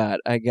 what do I got?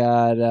 I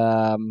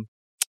got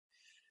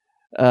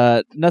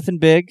nothing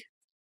big.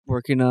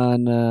 Working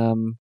on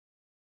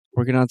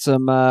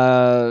some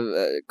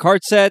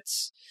card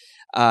sets.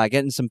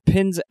 Getting some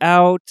pins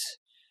out.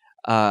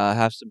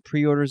 Have some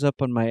pre-orders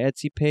up on my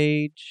Etsy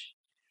page.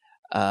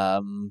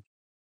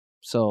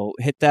 So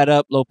hit that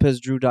up,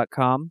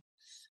 LopezDrew.com.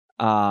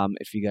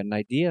 If you got an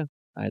idea,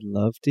 I'd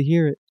love to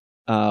hear it.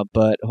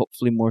 But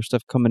hopefully more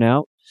stuff coming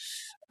out.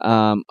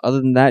 Other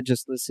than that,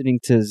 just listening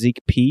to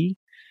Zeke P.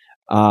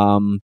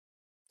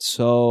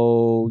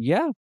 So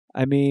yeah,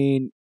 I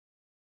mean,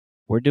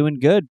 we're doing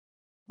good.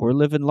 We're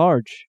living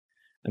large.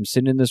 I'm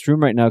sitting in this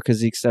room right now because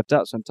Zeke stepped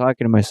out, so I'm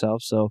talking to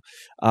myself. So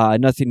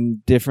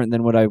nothing different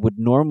than what I would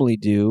normally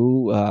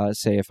do,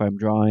 say if I'm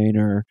drawing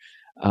or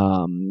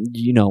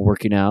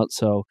working out.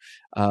 So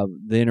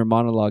the inner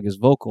monologue is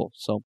vocal.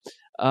 So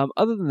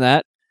other than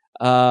that,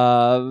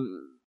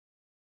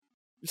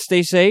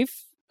 stay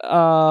safe.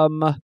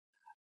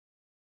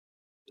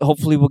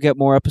 Hopefully we'll get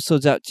more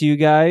episodes out to you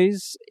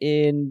guys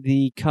in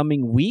the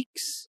coming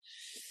weeks.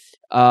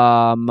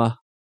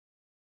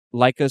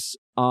 Like us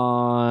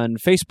on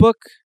Facebook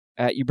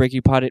at You Break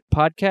You Pot It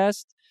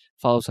Podcast.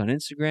 Follow us on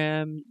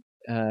Instagram,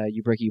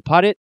 You Break You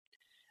Pot It.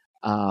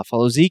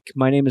 Follow Zeke.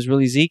 My name is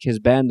really Zeke. His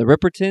band, The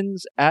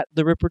Rippertons, at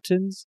The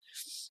Rippertons.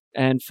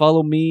 And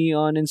follow me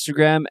on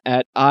Instagram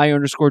at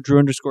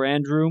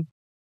I_Drew_Andrew.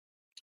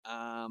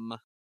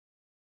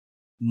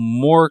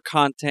 More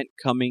content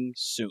coming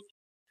soon.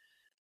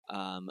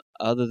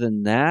 Other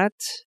than that,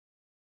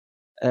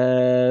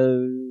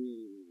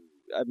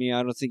 I mean,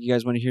 I don't think you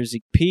guys want to hear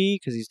Zeke P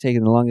because he's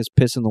taking the longest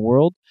piss in the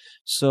world.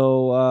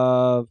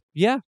 So,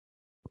 yeah.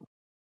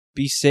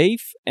 Be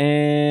safe.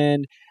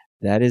 And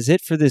that is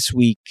it for this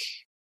week.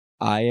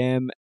 I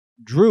am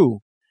Drew.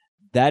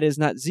 That is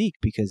not Zeke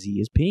because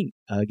he is peeing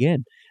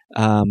again.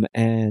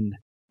 And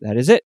that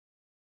is it.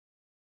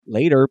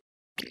 Later.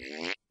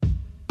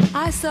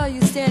 I saw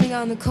you standing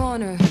on the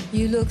corner.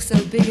 You look so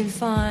big and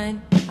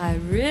fine. I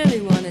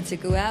really wanted to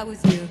go out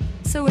with you.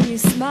 So when you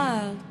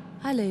smiled,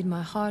 I laid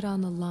my heart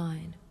on the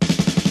line.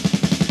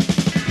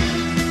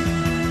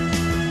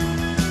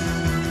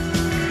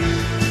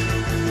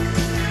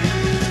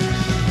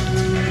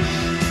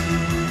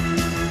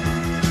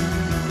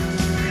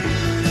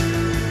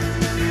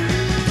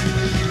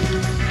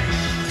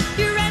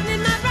 You read me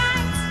my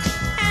rights,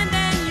 and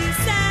then you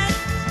said,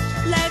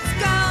 let's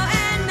go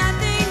and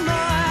nothing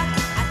more.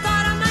 I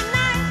thought of my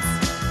nights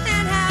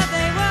and how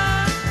they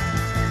were.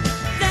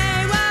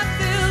 They were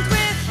filled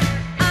with,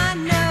 I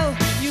know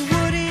you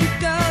wouldn't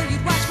go.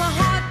 You'd watch my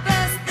heart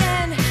burst,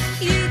 then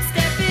you'd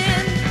step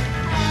in.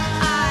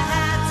 I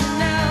had to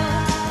know,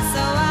 so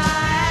I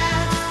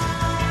asked.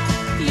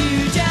 You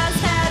just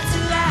had to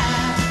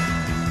laugh.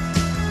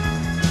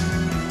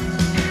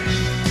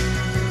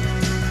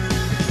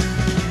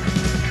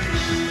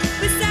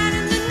 We sat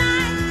in the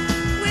night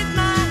with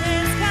my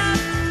hands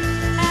cupped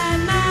and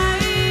my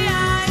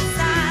eyes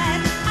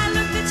side. I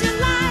looked at your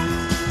light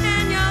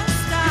and your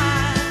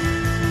style.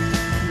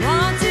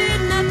 Wanted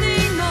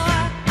nothing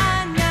more.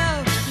 I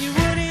know you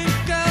wouldn't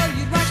go.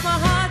 You'd watch my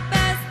heart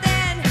burst,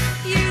 then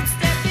you'd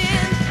step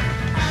in.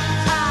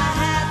 I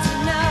had to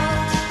know,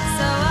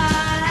 so I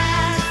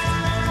asked.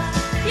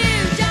 You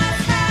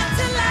just had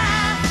to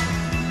laugh.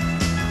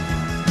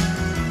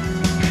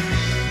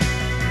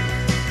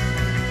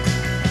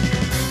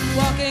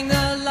 Walking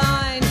the